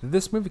 Did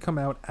this movie come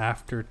out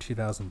after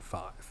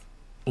 2005?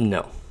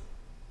 No.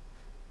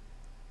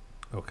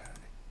 Okay,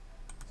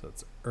 so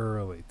it's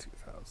early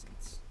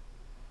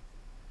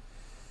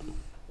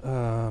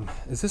 2000s.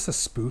 Is this a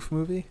spoof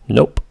movie?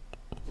 Nope.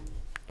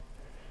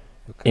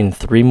 Okay. In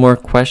 3 more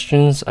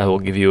questions, I will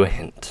give you a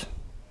hint.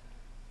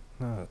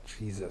 Oh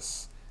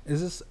Jesus!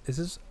 Is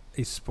this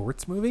a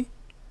sports movie?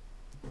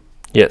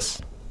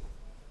 Yes.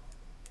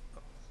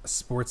 A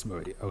sports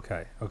movie.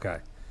 Okay. Oh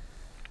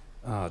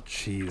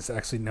jeez.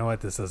 Actually, no.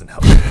 What? This doesn't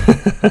help.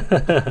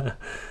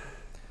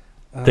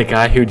 The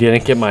guy who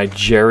didn't get my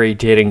Jerry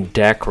dating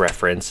Dak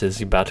reference is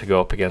about to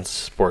go up against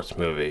a sports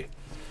movie.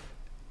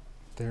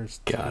 There's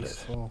Got it.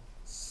 tasteful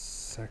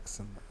sex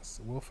in this.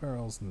 Will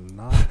Ferrell's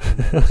not in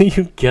this.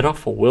 You get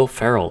off of Will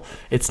Ferrell.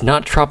 It's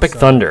not Tropic So,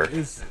 Thunder.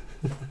 Is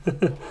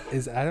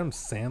Adam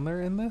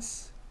Sandler in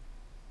this?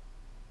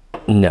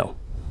 No.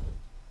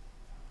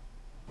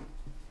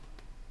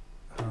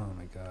 Oh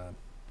my god.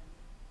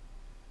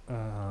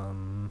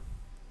 Adam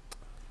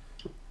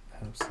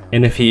Sandler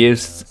And if he in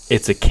is, this.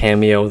 it's a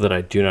cameo that I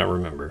do not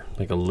remember.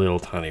 Like a little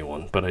tiny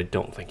one, but I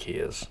don't think he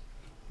is.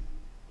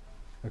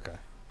 Okay.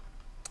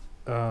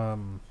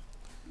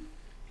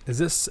 Is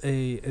this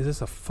a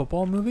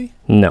football movie?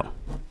 No.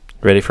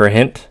 Ready for a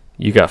hint?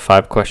 You got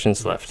 5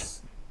 questions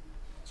left.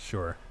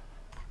 Sure.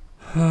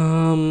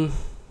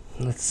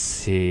 Let's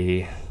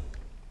see.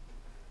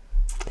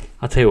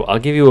 I'll tell you what, I'll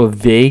give you a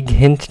vague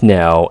hint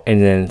now,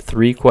 and then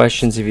 3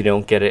 questions. If you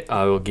don't get it,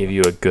 I will give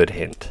you a good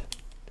hint.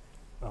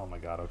 Oh my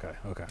god.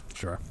 Okay.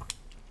 Sure.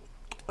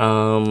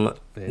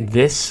 Vague.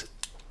 This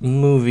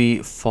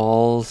movie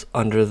falls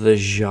under the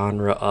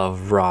genre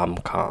of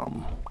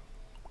rom-com.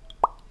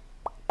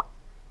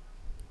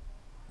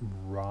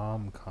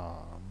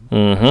 Rom-com.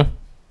 Mm-hmm.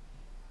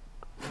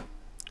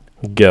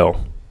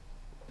 Go.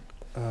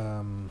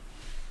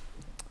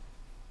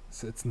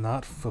 So it's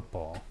not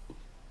football.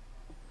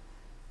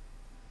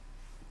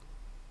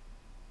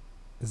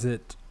 Is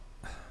it?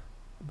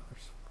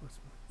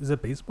 Is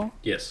it baseball?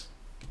 Yes.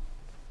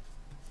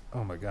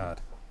 Oh my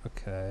god.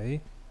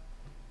 Okay.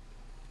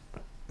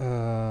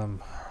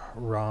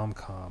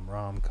 Rom-com.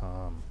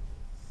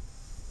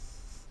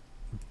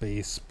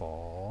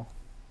 Baseball.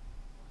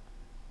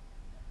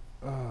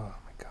 Oh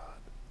my god.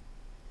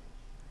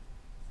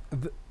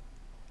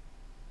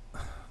 I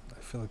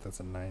feel like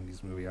that's a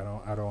 90s movie. I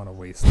don't want to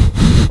waste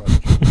the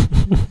question.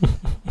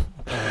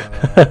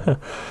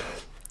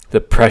 The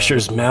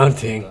pressure's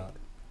mounting.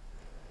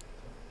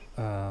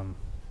 Um.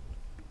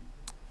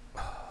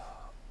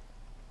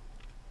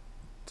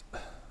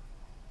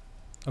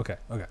 Okay.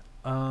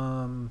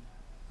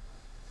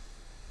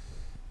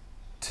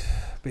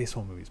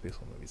 Baseball movies.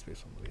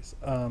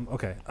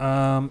 Okay.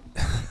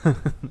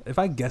 If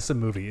I guess a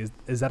movie,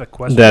 is that a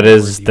question?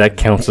 That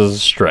counts as a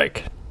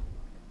strike.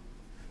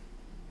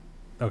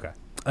 Okay.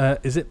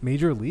 Is it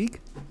Major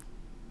League?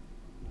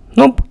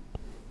 Nope.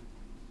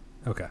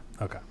 Okay.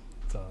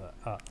 So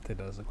take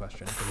that as a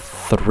question.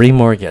 3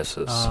 more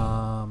guesses.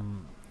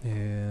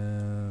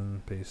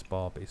 In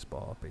baseball.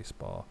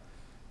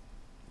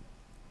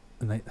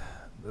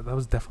 That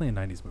was definitely a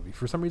 90s movie.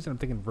 For some reason, I'm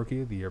thinking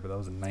Rookie of the Year, but that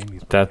was a 90s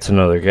movie. That's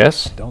another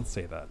guess. Don't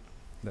say that.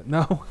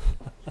 No.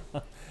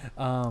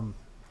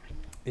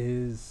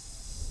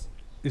 Is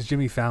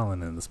Jimmy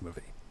Fallon in this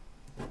movie?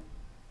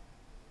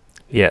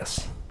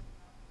 Yes.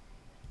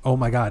 Oh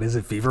my God, is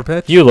it Fever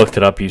Pitch? You looked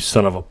it up, you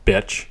son of a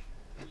bitch.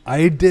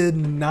 I did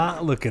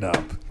not look it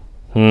up.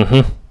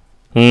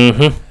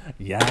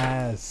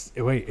 Yes.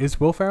 Wait, is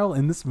Will Ferrell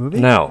in this movie?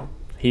 No,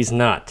 he's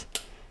not.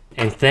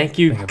 And thank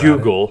you, Think about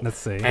Google. it. Let's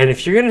see. And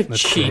if you're going to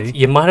Let's cheat, see.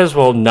 you might as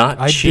well not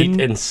I cheat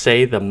didn't- and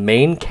say the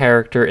main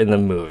character in the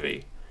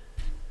movie.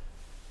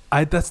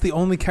 That's the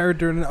only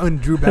character in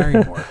Drew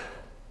Barrymore.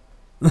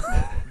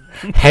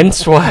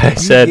 Hence why I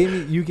said...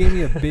 You gave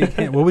me a big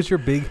hint. What was your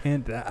big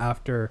hint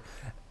after...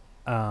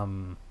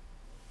 what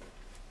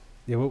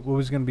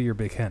was going to be your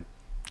big hint?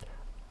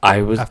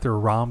 After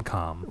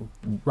rom-com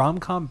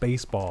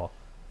baseball.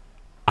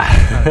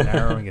 Kind of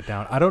narrowing it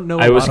down. I don't know.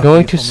 I was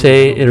going to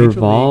say it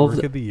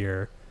revolved.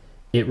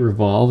 It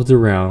revolved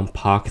around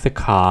Park the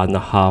Car and the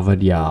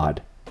Harvard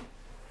Yard.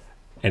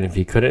 And if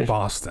you couldn't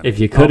Boston. If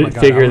you couldn't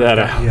figure that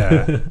out,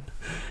 yeah.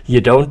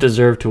 you don't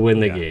deserve to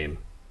win the Yeah. game.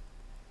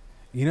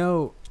 You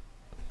know,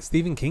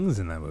 Stephen King's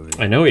in that movie.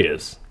 I know he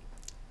is.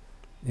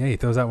 Yeah, he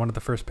throws out one of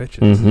the first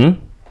pitches.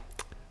 Mm-hmm.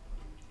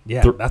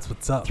 Yeah, that's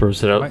what's up.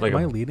 Throws it out am like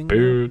I a leading?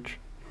 bitch.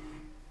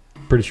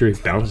 Pretty sure he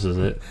bounces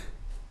it.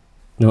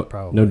 No,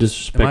 Probably. no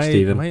disrespect,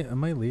 Steven.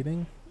 Am I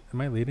leading?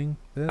 Am I leading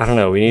this? I don't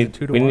know. We Is need it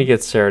 2 to we need 1? to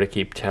get Sarah to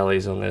keep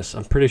tallies on this.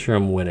 I'm pretty sure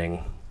I'm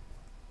winning.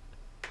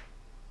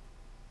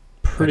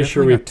 Pretty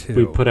sure we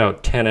definitely got 2. put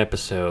out 10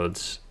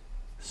 episodes,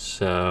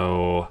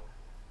 so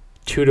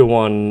 2 to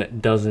 1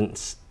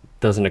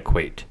 doesn't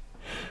equate.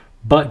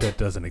 But That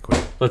doesn't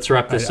equate. let's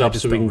wrap this I up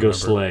just so we can don't go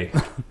slay.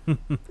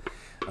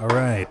 All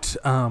right.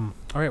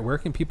 Where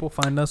can people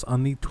find us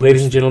on the Twitter?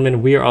 Ladies and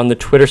gentlemen, we are on the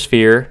Twitter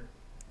sphere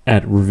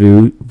at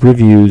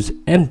Reviews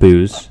and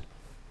Booze.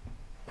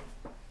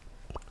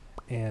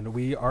 And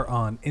we are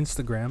on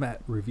Instagram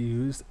at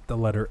reviews, the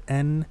letter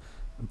N,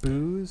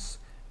 booze.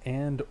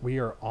 And we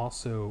are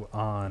also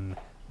on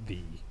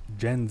the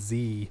Gen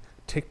Z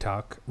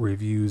TikTok,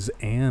 reviews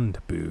and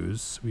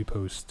booze. We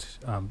post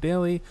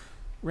daily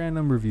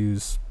random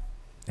reviews.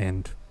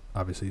 And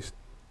obviously,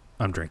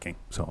 I'm drinking,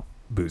 so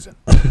boozing.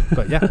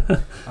 But yeah,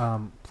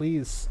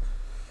 please,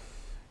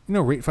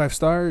 rate 5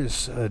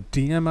 stars.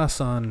 DM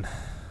us on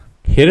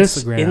Hit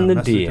us Instagram, in the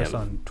message us DM.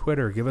 on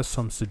Twitter. Give us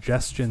some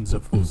suggestions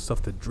of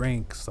stuff to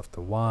drink, stuff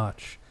to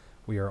watch.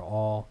 We are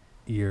all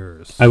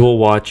ears. I will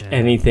watch And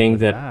anything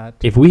with that...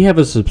 If we have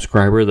a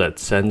subscriber that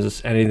sends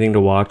us anything to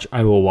watch,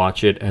 I will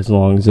watch it as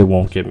long as it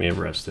won't get me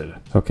arrested.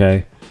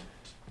 Okay?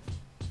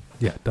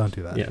 Yeah, don't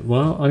do that. Yeah,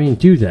 well, I mean,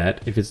 do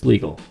that if it's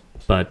legal.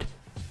 But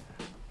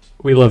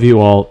we love you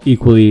all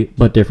equally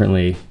but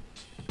differently.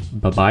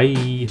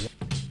 Bye-bye.